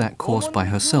passed through that course by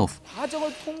herself.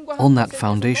 On that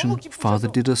foundation, Father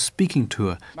did a speaking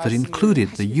tour that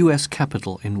included the U.S.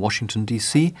 Capitol in Washington,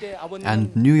 D.C.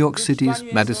 and New York City's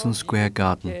Madison Square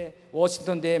Garden.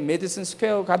 워싱턴대 메디슨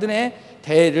스퀘어 가든에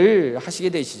대회를 하시게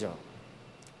되시죠.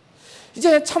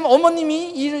 이제 참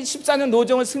어머님이 이 14년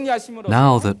노정을 승리하심으로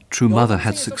Now that True Mother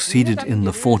had succeeded in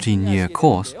the 14-year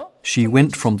course, she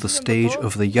went from the stage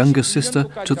of the younger sister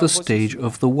to the stage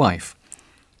of the wife,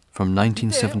 from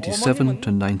 1977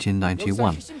 to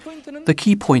 1991. The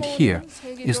key point here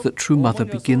is that True Mother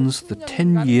begins the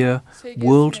 10-year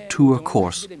world tour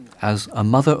course as a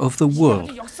mother of the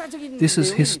world. This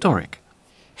is historic.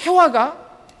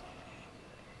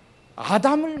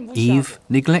 Eve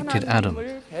neglected Adam,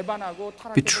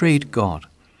 betrayed God,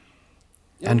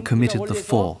 and committed the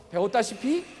fall.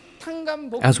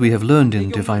 As we have learned in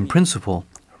Divine Principle,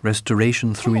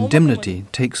 restoration through indemnity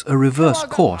takes a reverse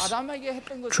course.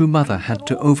 True Mother had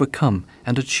to overcome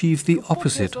and achieve the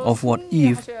opposite of what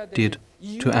Eve did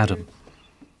to Adam.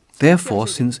 Therefore,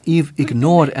 since Eve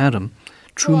ignored Adam,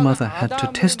 True Mother had to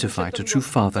testify to True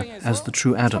Father as the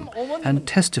true Adam and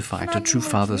testify to True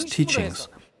Father's teachings.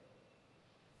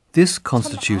 This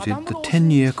constituted the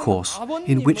 10-year course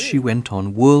in which she went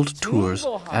on world tours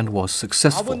and was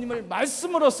successful. 아버님을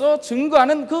말씀으로써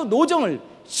증거하는 그 노정을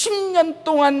 10년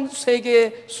동안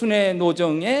세계 순회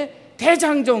노정의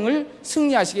대장정을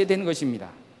승리하시게 된 것입니다.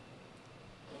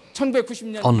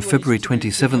 On February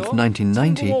 27,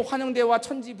 1990,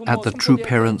 at the True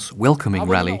Parents Welcoming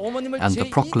Rally and the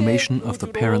proclamation of the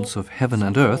Parents of Heaven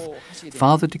and Earth,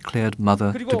 Father declared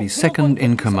Mother to be second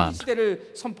in command.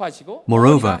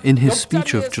 Moreover, in his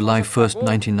speech of July 1,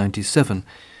 1997,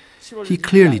 he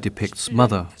clearly depicts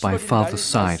Mother by Father's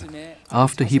side,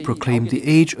 after he proclaimed the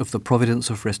age of the providence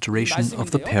of restoration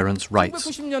of the parents'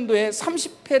 rights.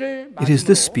 It is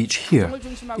this speech here.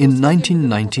 In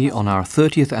 1990, on our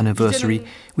 30th anniversary,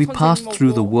 we passed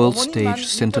through the world stage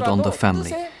centered on the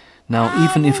family. Now,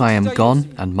 even if I am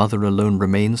gone and Mother alone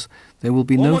remains, there will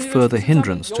be no further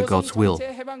hindrance to God's will.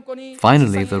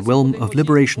 Finally, the realm of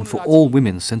liberation for all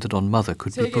women centered on Mother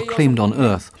could be proclaimed on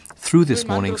earth through this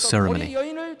morning's ceremony.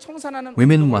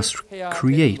 Women must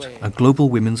create a global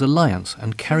women's alliance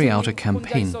and carry out a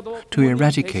campaign to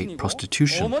eradicate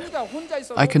prostitution.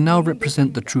 I can now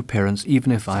represent the true parents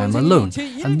even if I am alone,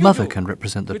 and Mother can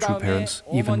represent the true parents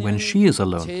even when she is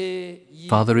alone.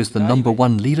 Father is the number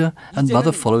one leader, and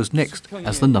Mother follows next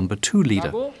as the number two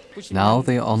leader. Now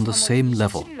they are on the same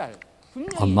level.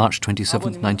 On March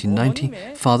 27,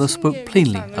 1990, Father spoke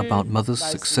plainly about Mother's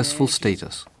successful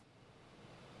status.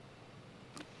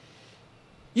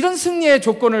 Through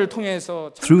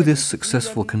this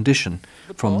successful condition,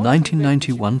 from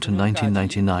 1991 to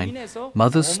 1999,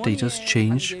 Mother's status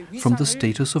changed from the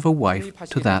status of a wife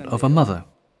to that of a mother.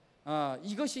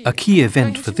 A key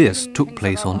event for this took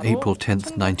place on April 10,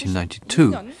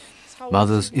 1992,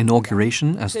 Mother's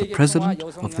inauguration as the president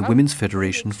of the Women's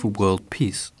Federation for World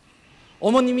Peace.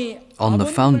 On the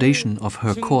foundation of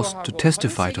her course to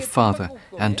testify to Father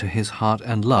and to his heart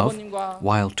and love,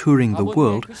 while touring the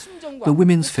world, the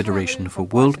Women's Federation for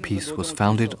World Peace was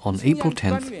founded on April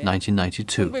 10,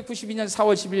 1992.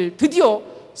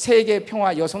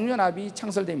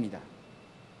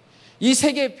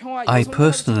 I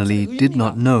personally did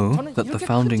not know that the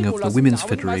founding of the Women's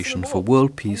Federation for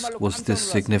World Peace was this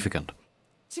significant.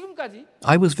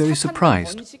 I was very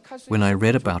surprised when I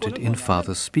read about it in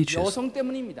Father's speeches.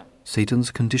 Satan's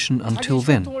condition until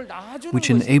then, which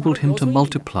enabled him to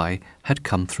multiply, had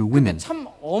come through women.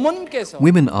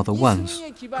 Women are the ones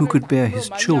who could bear his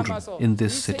children in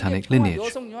this satanic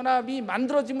lineage.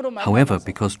 However,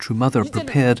 because True Mother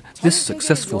prepared this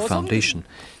successful foundation,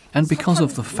 and because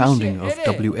of the founding of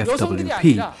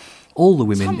WFWP, all the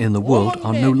women in the world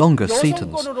are no longer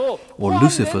Satan's or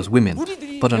Lucifer's women,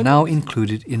 but are now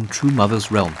included in True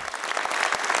Mother's realm.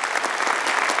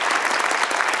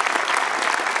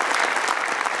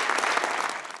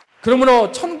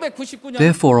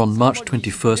 Therefore, on March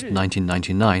 21,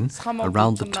 1999,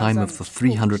 around the time of the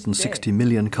 360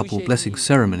 million couple blessing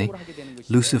ceremony,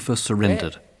 Lucifer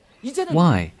surrendered.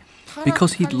 Why?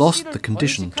 Because he'd lost the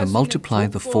condition to multiply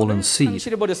the fallen seed.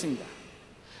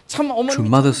 True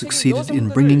Mother succeeded in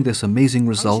bringing this amazing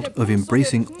result of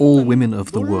embracing all women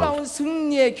of the world.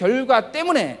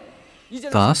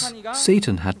 Thus,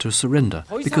 Satan had to surrender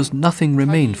because nothing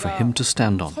remained for him to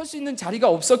stand on. The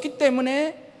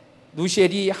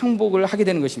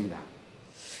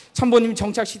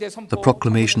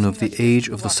proclamation of the age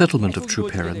of the settlement of true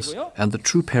parents and the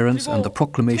true parents and the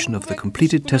proclamation of the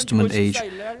completed testament age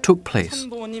took place.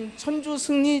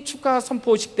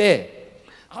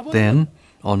 Then,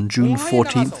 on June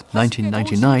 14,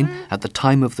 1999, at the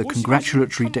time of the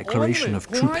congratulatory declaration of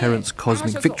True Parents'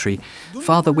 cosmic victory,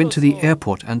 Father went to the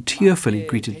airport and tearfully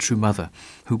greeted True Mother,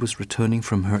 who was returning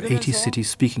from her 80-city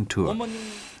speaking tour.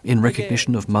 In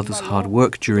recognition of Mother's hard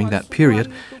work during that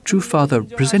period, True Father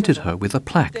presented her with a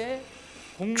plaque.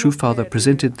 True Father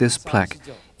presented this plaque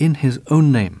in his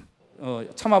own name.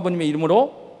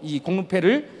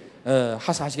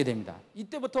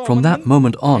 From that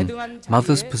moment on,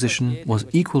 Mother's position was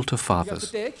equal to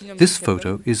Father's. This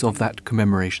photo is of that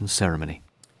commemoration ceremony.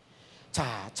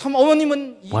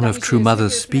 One of True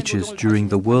Mother's speeches during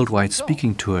the worldwide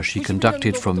speaking tour she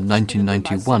conducted from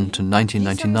 1991 to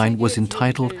 1999 was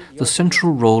entitled "The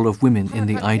Central Role of Women in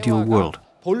the Ideal World."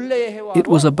 It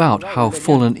was about how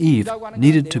fallen Eve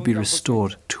needed to be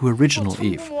restored to original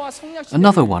Eve.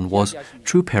 Another one was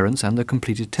True Parents and the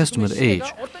Completed Testament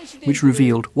Age, which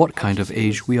revealed what kind of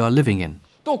age we are living in.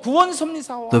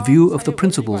 The view of the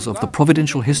principles of the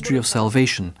providential history of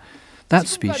salvation. That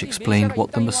speech explained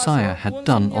what the Messiah had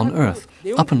done on earth,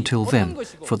 up until then,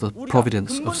 for the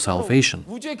providence of salvation.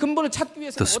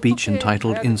 The speech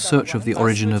entitled In Search of the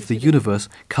Origin of the Universe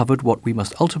covered what we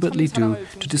must ultimately do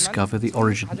to discover the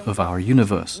origin of our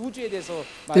universe.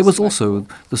 There was also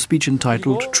the speech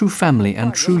entitled True Family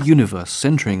and True Universe,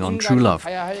 centering on true love,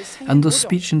 and the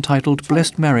speech entitled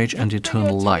Blessed Marriage and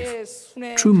Eternal Life.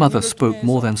 True Mother spoke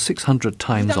more than 600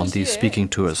 times on these speaking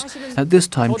tours. At this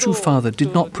time, True Father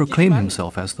did not proclaim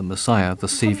himself as the Messiah, the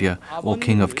Savior, or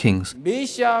King of Kings.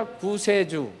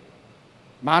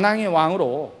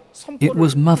 It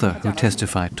was Mother who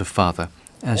testified to Father,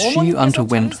 as she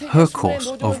underwent her course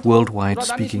of worldwide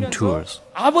speaking tours.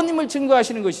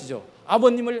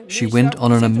 She went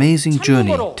on an amazing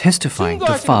journey, testifying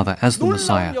to Father as the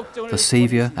Messiah, the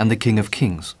Savior, and the King of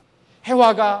Kings.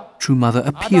 True Mother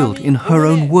appealed in her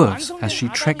own words as she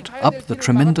trekked up the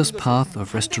tremendous path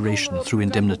of restoration through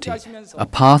indemnity, a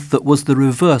path that was the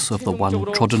reverse of the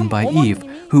one trodden by Eve,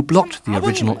 who blocked the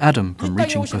original Adam from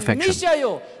reaching perfection.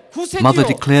 Mother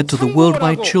declared to the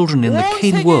worldwide children in the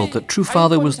Cain world that True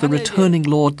Father was the returning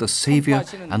Lord, the Savior,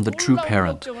 and the true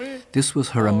parent. This was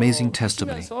her amazing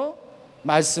testimony.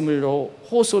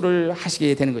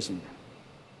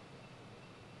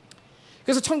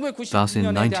 Thus, in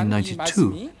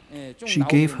 1992, she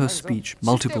gave her speech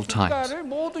multiple times.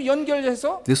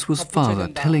 This was Father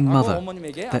telling Mother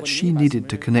that she needed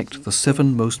to connect the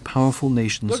 7 most powerful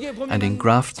nations and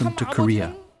engraft them to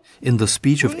Korea. In the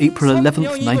speech of April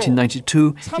 11th,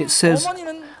 1992, it says,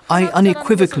 I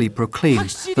unequivocally proclaim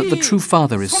that the true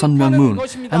Father is Sun Myung-moon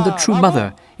and the true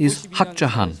Mother is Hak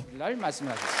Ja-han.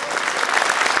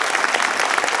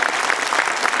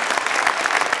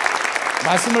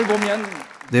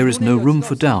 There is no room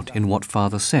for doubt in what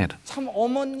Father said.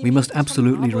 We must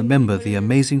absolutely remember the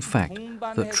amazing fact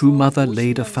that True Mother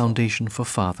laid a foundation for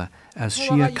Father as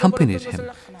she accompanied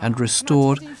him and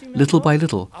restored, little by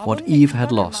little, what Eve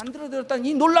had lost.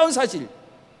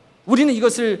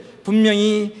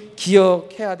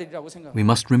 We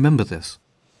must remember this.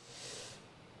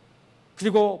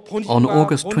 On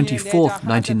August 24,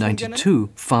 1992,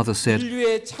 Father said,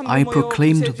 I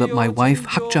proclaimed that my wife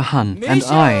Hak Ja-han and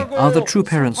I are the true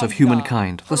parents of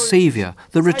humankind, the Savior,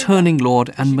 the returning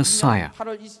Lord and Messiah.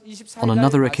 On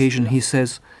another occasion he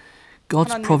says,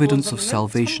 God's providence of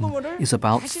salvation is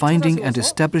about finding and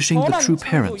establishing the true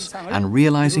parents and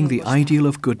realizing the ideal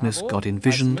of goodness God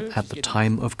envisioned at the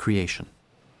time of creation.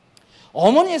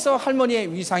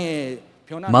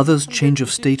 Mother's change of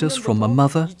status from a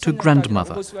mother to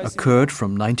grandmother occurred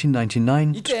from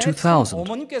 1999 to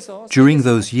 2000. During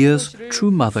those years,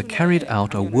 True Mother carried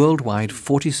out a worldwide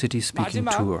 40-city speaking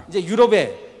tour.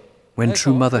 When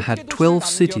True Mother had 12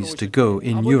 cities to go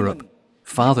in Europe,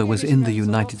 Father was in the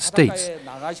United States.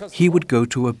 He would go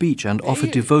to a beach and offer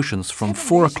devotions from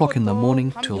 4 o'clock in the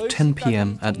morning till 10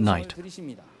 p.m. at night.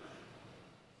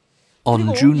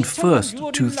 On June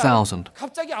 1st, 2000,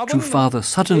 True Father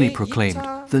suddenly proclaimed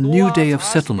the new day of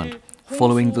settlement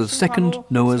following the second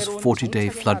Noah's 40-day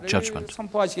flood judgment.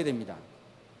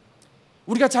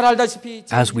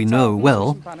 As we know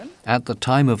well, at the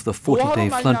time of the 40-day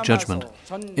flood judgment,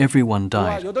 everyone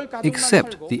died,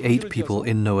 except the 8 people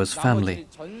in Noah's family,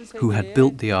 who had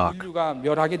built the ark.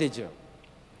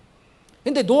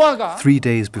 3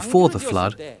 days before the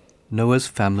flood, Noah's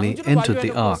family entered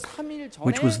the ark,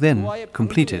 which was then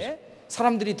completed.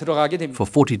 For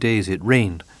 40 days it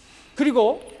rained,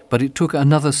 but it took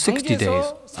another 60 days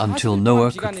until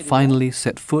Noah could finally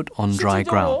set foot on dry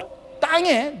ground.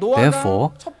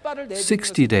 Therefore,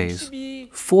 60 days,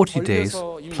 40 days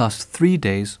plus 3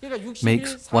 days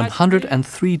makes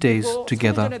 103 days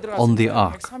together on the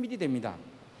ark.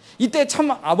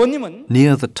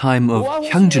 Near the time of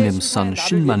Hyangjanim's son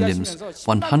Shinmanim's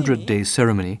 100-day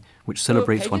ceremony, which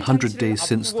celebrates 100 days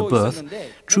since the birth,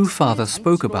 True Father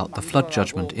spoke about the flood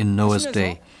judgment in Noah's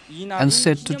day and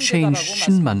said to change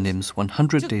Shinmanim's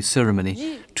 100-day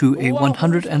ceremony to a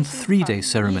 103-day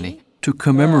ceremony to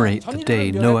commemorate the day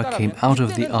Noah came out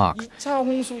of the ark.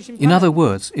 In other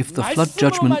words, if the flood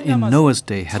judgment in Noah's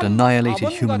day had annihilated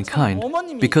humankind,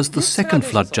 because the second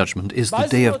flood judgment is the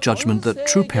day of judgment that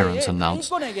true parents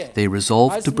announced, they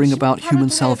resolved to bring about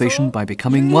human salvation by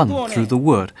becoming one through the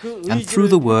Word, and through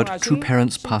the Word, true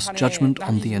parents passed judgment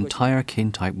on the entire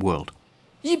Cain-type world.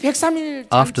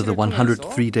 After the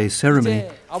 103-day ceremony,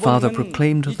 Father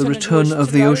proclaimed the return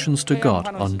of the oceans to God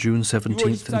on June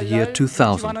 17th in the year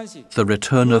 2000, the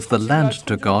return of the land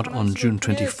to God on June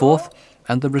 24th,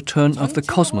 and the return of the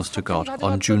cosmos to God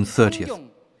on June 30th.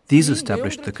 These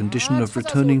established the condition of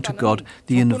returning to God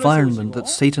the environment that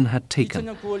Satan had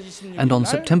taken. And on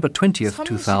September 20th,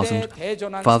 2000,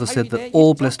 Father said that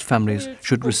all blessed families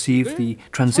should receive the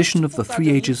Transition of the Three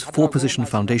Ages Four-Position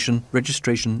Foundation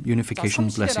Registration Unification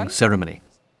Blessing Ceremony.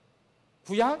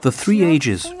 The three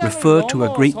ages refer to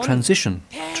a great transition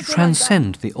to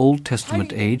transcend the Old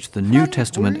Testament age, the New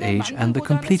Testament age, and the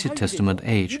completed Testament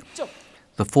age.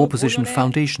 The four-position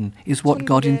foundation is what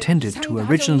God intended to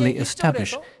originally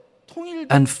establish.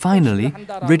 And finally,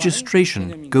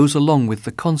 registration goes along with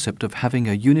the concept of having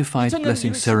a unified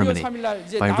blessing ceremony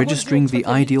by registering the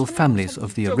ideal families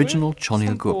of the original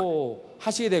Chonil-guk.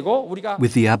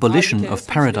 With the abolition of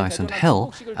paradise and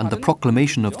hell and the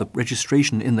proclamation of the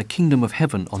registration in the kingdom of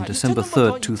heaven on December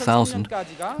 3rd, 2000,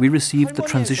 we received the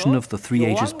transition of the Three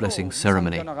Ages Blessing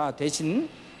Ceremony.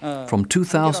 From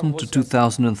 2000 to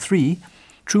 2003,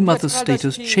 True Mother's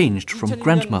status changed from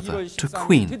grandmother to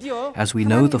queen. As we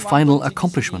know, the final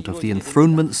accomplishment of the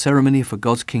enthronement ceremony for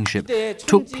God's kingship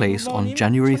took place on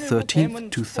January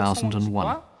 13,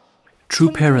 2001. True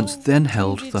parents then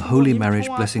held the holy marriage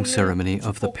blessing ceremony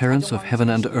of the parents of heaven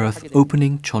and earth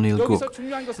opening Chonil-guk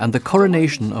and the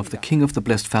coronation of the king of the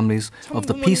blessed families of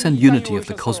the peace and unity of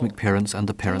the cosmic parents and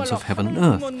the parents of heaven and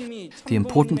earth. The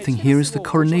important thing here is the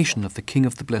coronation of the king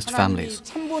of the blessed families.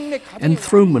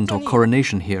 Enthronement or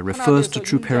coronation here refers to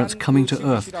true parents coming to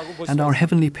earth and our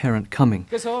heavenly parent coming,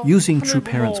 using true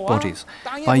parents' bodies,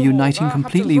 by uniting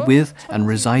completely with and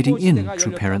residing in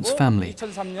true parents' family.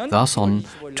 Thus, on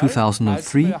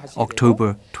 2003,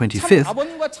 October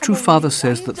 25th, True Father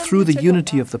says that through the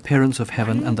unity of the parents of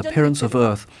heaven and the parents of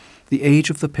earth, the age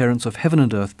of the parents of heaven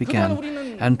and earth began,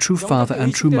 and True Father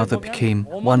and True Mother became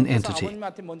one entity.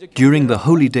 During the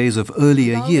holy days of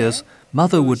earlier years,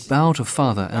 Mother would bow to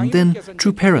Father, and then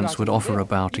True Parents would offer a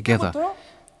bow together.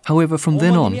 However, from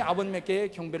then on,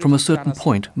 from a certain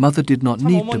point, Mother did not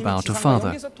need to bow to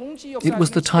Father. It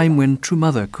was the time when True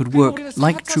Mother could work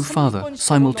like True Father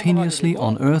simultaneously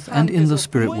on earth and in the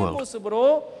spirit world.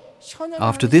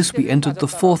 After this, we entered the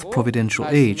fourth providential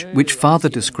age, which Father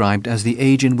described as the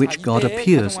age in which God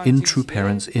appears in True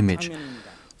Parents' image.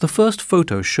 The first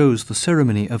photo shows the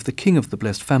ceremony of the king of the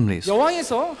blessed families.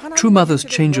 True Mother's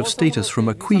change of status from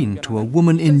a queen to a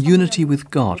woman in unity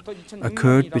with God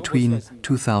occurred between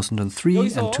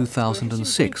 2003 and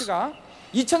 2006.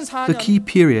 The key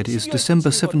period is December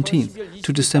 17th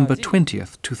to December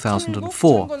 20th,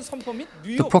 2004.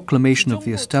 The proclamation of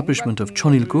the establishment of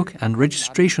Chonil-guk and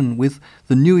registration with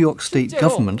the New York State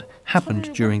government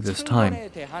happened during this time.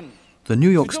 The New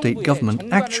York State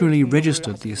government actually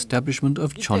registered the establishment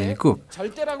of Chonil-guk.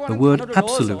 The word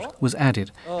absolute was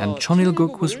added, and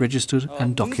Chonil-guk was registered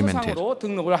and documented.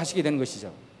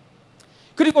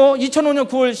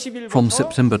 From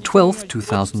September 12,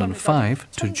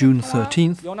 2005 to June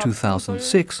 13,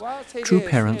 2006, True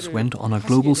Parents went on a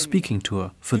global speaking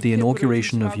tour for the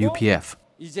inauguration of UPF,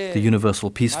 the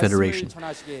Universal Peace Federation.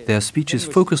 Their speeches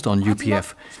focused on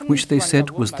UPF, which they said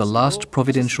was the last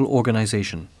providential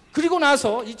organization.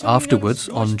 Afterwards,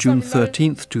 on June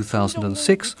 13,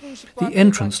 2006, the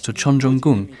entrance to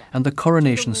Cheonjeong-gung and the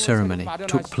coronation ceremony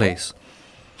took place.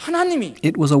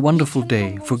 It was a wonderful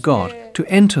day for God to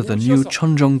enter the new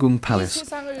Cheonjeong-gung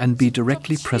Palace and be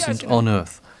directly present on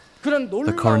earth.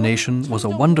 The coronation was a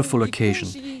wonderful occasion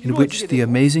in which the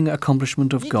amazing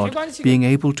accomplishment of God being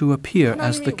able to appear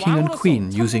as the king and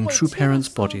queen using True Parents'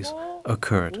 bodies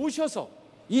occurred.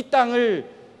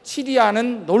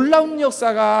 치리하는 놀라운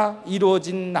역사가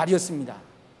이루어진 날이었습니다.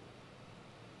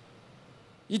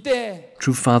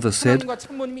 True Father said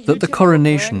that the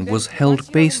coronation was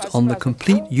held based on the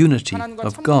complete unity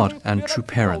of God and True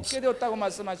Parents,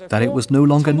 that it was no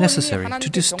longer necessary to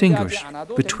distinguish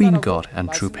between God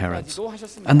and True Parents,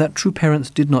 and that True Parents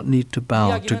did not need to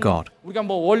bow to God.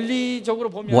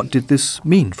 What did this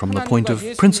mean from the point of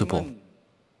principle?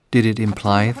 Did it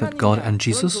imply that God and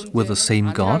Jesus were the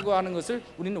same God?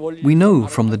 We know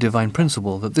from the divine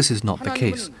principle that this is not the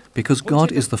case, because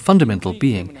God is the fundamental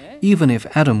being. Even if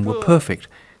Adam were perfect,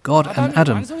 God and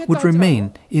Adam would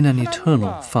remain in an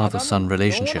eternal father-son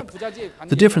relationship.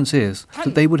 The difference is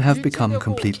that they would have become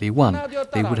completely one.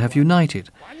 They would have united.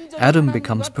 Adam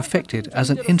becomes perfected as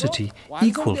an entity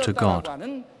equal to God.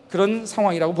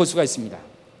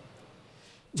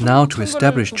 Now to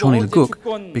establish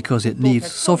Chonil-guk, because it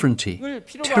needs sovereignty,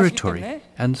 territory,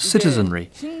 and citizenry,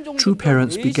 True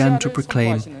Parents began to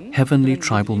proclaim heavenly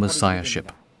tribal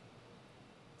messiahship.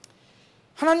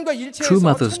 True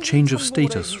Mother's change of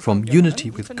status from unity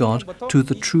with God to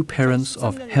the True Parents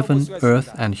of heaven,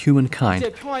 earth, and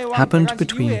humankind happened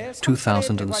between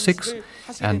 2006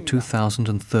 and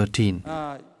 2013.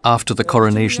 After the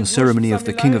coronation ceremony of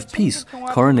the King of Peace,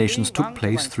 coronations took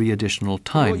place 3 additional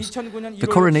times. The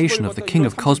coronation of the King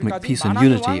of Cosmic Peace and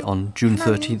Unity on June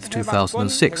 13,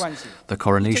 2006, the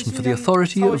coronation for the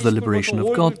authority of the liberation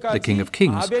of God, the King of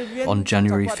Kings, on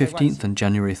January 15th and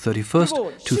January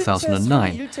 31st,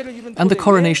 2009, and the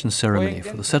coronation ceremony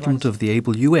for the settlement of the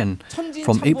able UN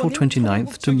from April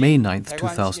 29th to May 9th,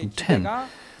 2010.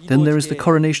 Then there is the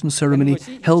coronation ceremony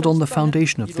held on the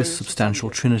foundation of this substantial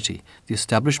trinity, the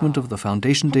establishment of the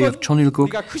foundation day of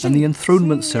Cheonilguk and the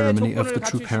enthronement ceremony of the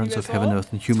true parents of heaven,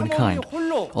 earth and humankind,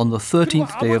 on the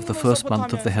 13th day of the first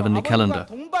month of the heavenly calendar.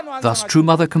 Thus, True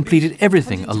Mother completed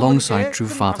everything alongside True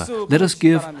Father. Let us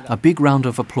give a big round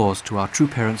of applause to our true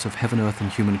parents of heaven, earth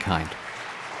and humankind.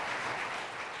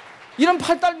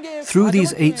 Through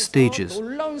these 8 stages,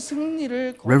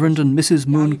 Reverend and Mrs.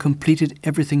 Moon completed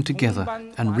everything together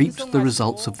and reaped the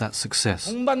results of that success.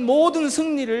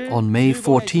 On May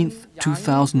 14,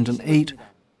 2008,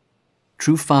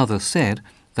 True Father said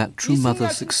that True Mother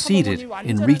succeeded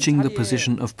in reaching the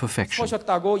position of perfection.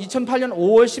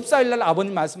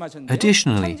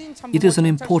 Additionally, it is an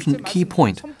important key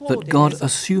point that God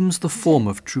assumes the form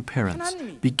of true parents,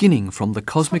 beginning from the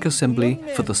cosmic assembly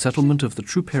for the settlement of the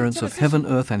true parents of heaven,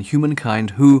 earth and humankind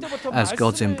who, as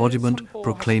God's embodiment,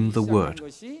 proclaim the Word.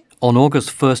 On August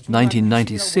 1st,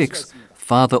 1996,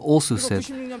 Father also said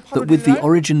that with the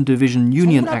Origin Division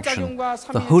Union action,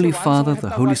 the Holy Father,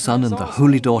 the Holy Son and the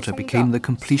Holy Daughter became the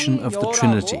completion of the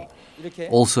Trinity.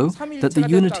 Also, that the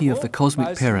unity of the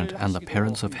cosmic parent and the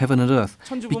parents of heaven and earth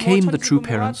became the true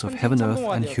parents of heaven, earth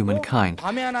and humankind.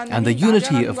 And the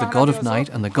unity of the God of night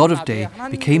and the God of day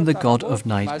became the God of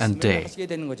night and day.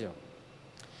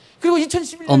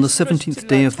 On the 17th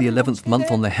day of the 11th month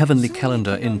on the heavenly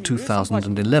calendar in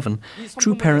 2011,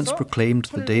 True Parents proclaimed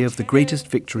the day of the greatest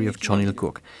victory of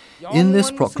Cheonilguk. In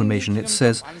this proclamation it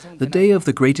says, "The day of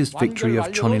the greatest victory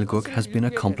of Cheonilguk has been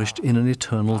accomplished in an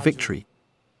eternal victory."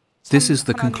 This is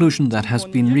the conclusion that has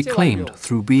been reclaimed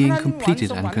through being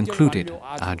completed and concluded.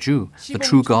 Aju, the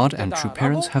true God and true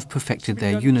parents have perfected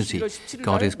their unity.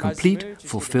 God is complete,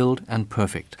 fulfilled and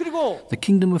perfect. The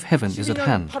kingdom of heaven is at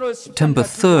hand. September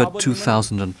 3rd,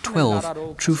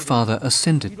 2012, True Father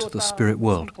ascended to the spirit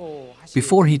world.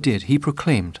 Before he did, he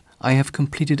proclaimed, "I have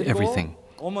completed everything."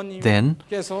 Then,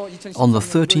 on the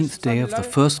 13th day of the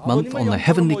first month on the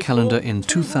heavenly calendar in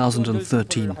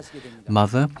 2013,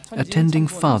 Mother, attending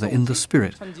Father in the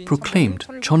Spirit, proclaimed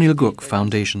Cheonilguk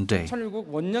Foundation Day,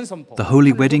 the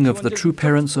holy wedding of the true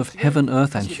parents of heaven,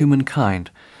 earth and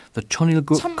humankind, the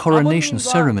Cheonilguk coronation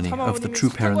ceremony of the true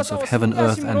parents of heaven,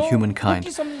 earth and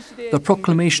humankind, the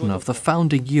proclamation of the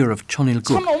founding year of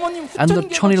Cheonilguk, and the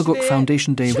Cheonilguk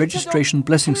Foundation Day registration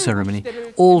blessing ceremony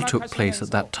all took place at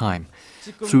that time.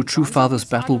 Through True Father's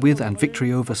battle with and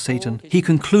victory over Satan, he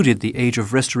concluded the age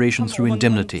of restoration through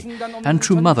indemnity, and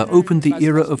True Mother opened the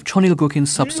era of Cheonilguk in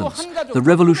substance, the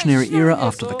revolutionary era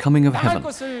after the coming of heaven,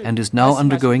 and is now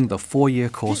undergoing the 4-year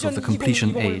course of the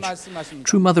completion age.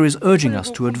 True Mother is urging us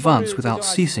to advance without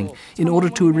ceasing in order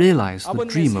to realize the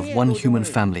dream of one human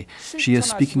family. She is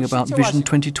speaking about Vision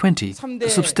 2020,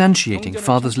 substantiating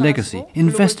Father's legacy,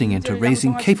 investing into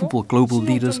raising capable global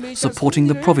leaders, supporting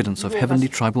the providence of heavenly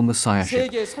tribal messiahship,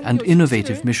 and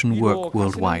innovative mission work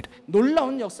worldwide.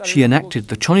 She enacted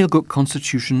the Cheonilguk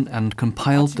Constitution and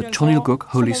compiled the Cheonilguk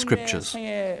Holy Scriptures.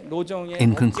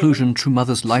 In conclusion, True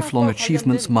Mother's lifelong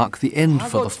achievements mark the end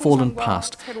for the fallen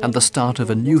past and the start of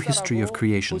a new history of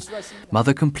creation.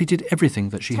 Mother completed everything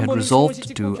that she had resolved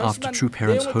to do after True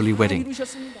Parents' holy wedding.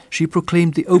 She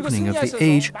proclaimed the opening of the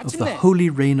age of the holy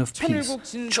reign of peace,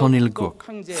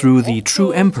 Cheonilguk. Through the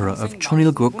true emperor of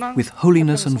Cheonilguk, with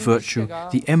holiness and virtue,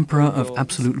 the emperor of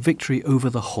absolute victory over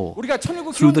the whole.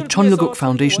 Through the Cheonilguk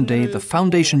Foundation Day, the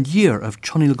foundation year of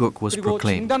Cheonilguk was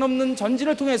proclaimed.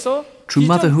 True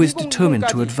Mother, who is determined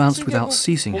to advance without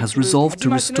ceasing, has resolved to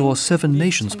restore 7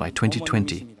 nations by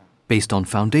 2020. Based on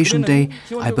Foundation Day,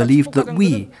 I believe that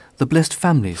we, the blessed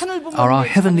families, are our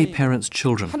Heavenly Parents'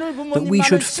 children, that we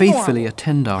should faithfully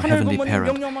attend our Heavenly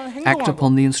Parent, act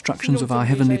upon the instructions of our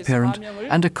Heavenly Parent,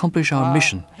 and accomplish our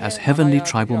mission as Heavenly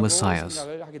Tribal Messiahs.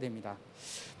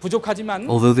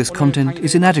 Although this content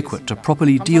is inadequate to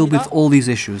properly deal with all these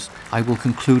issues, I will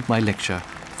conclude my lecture.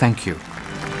 Thank you.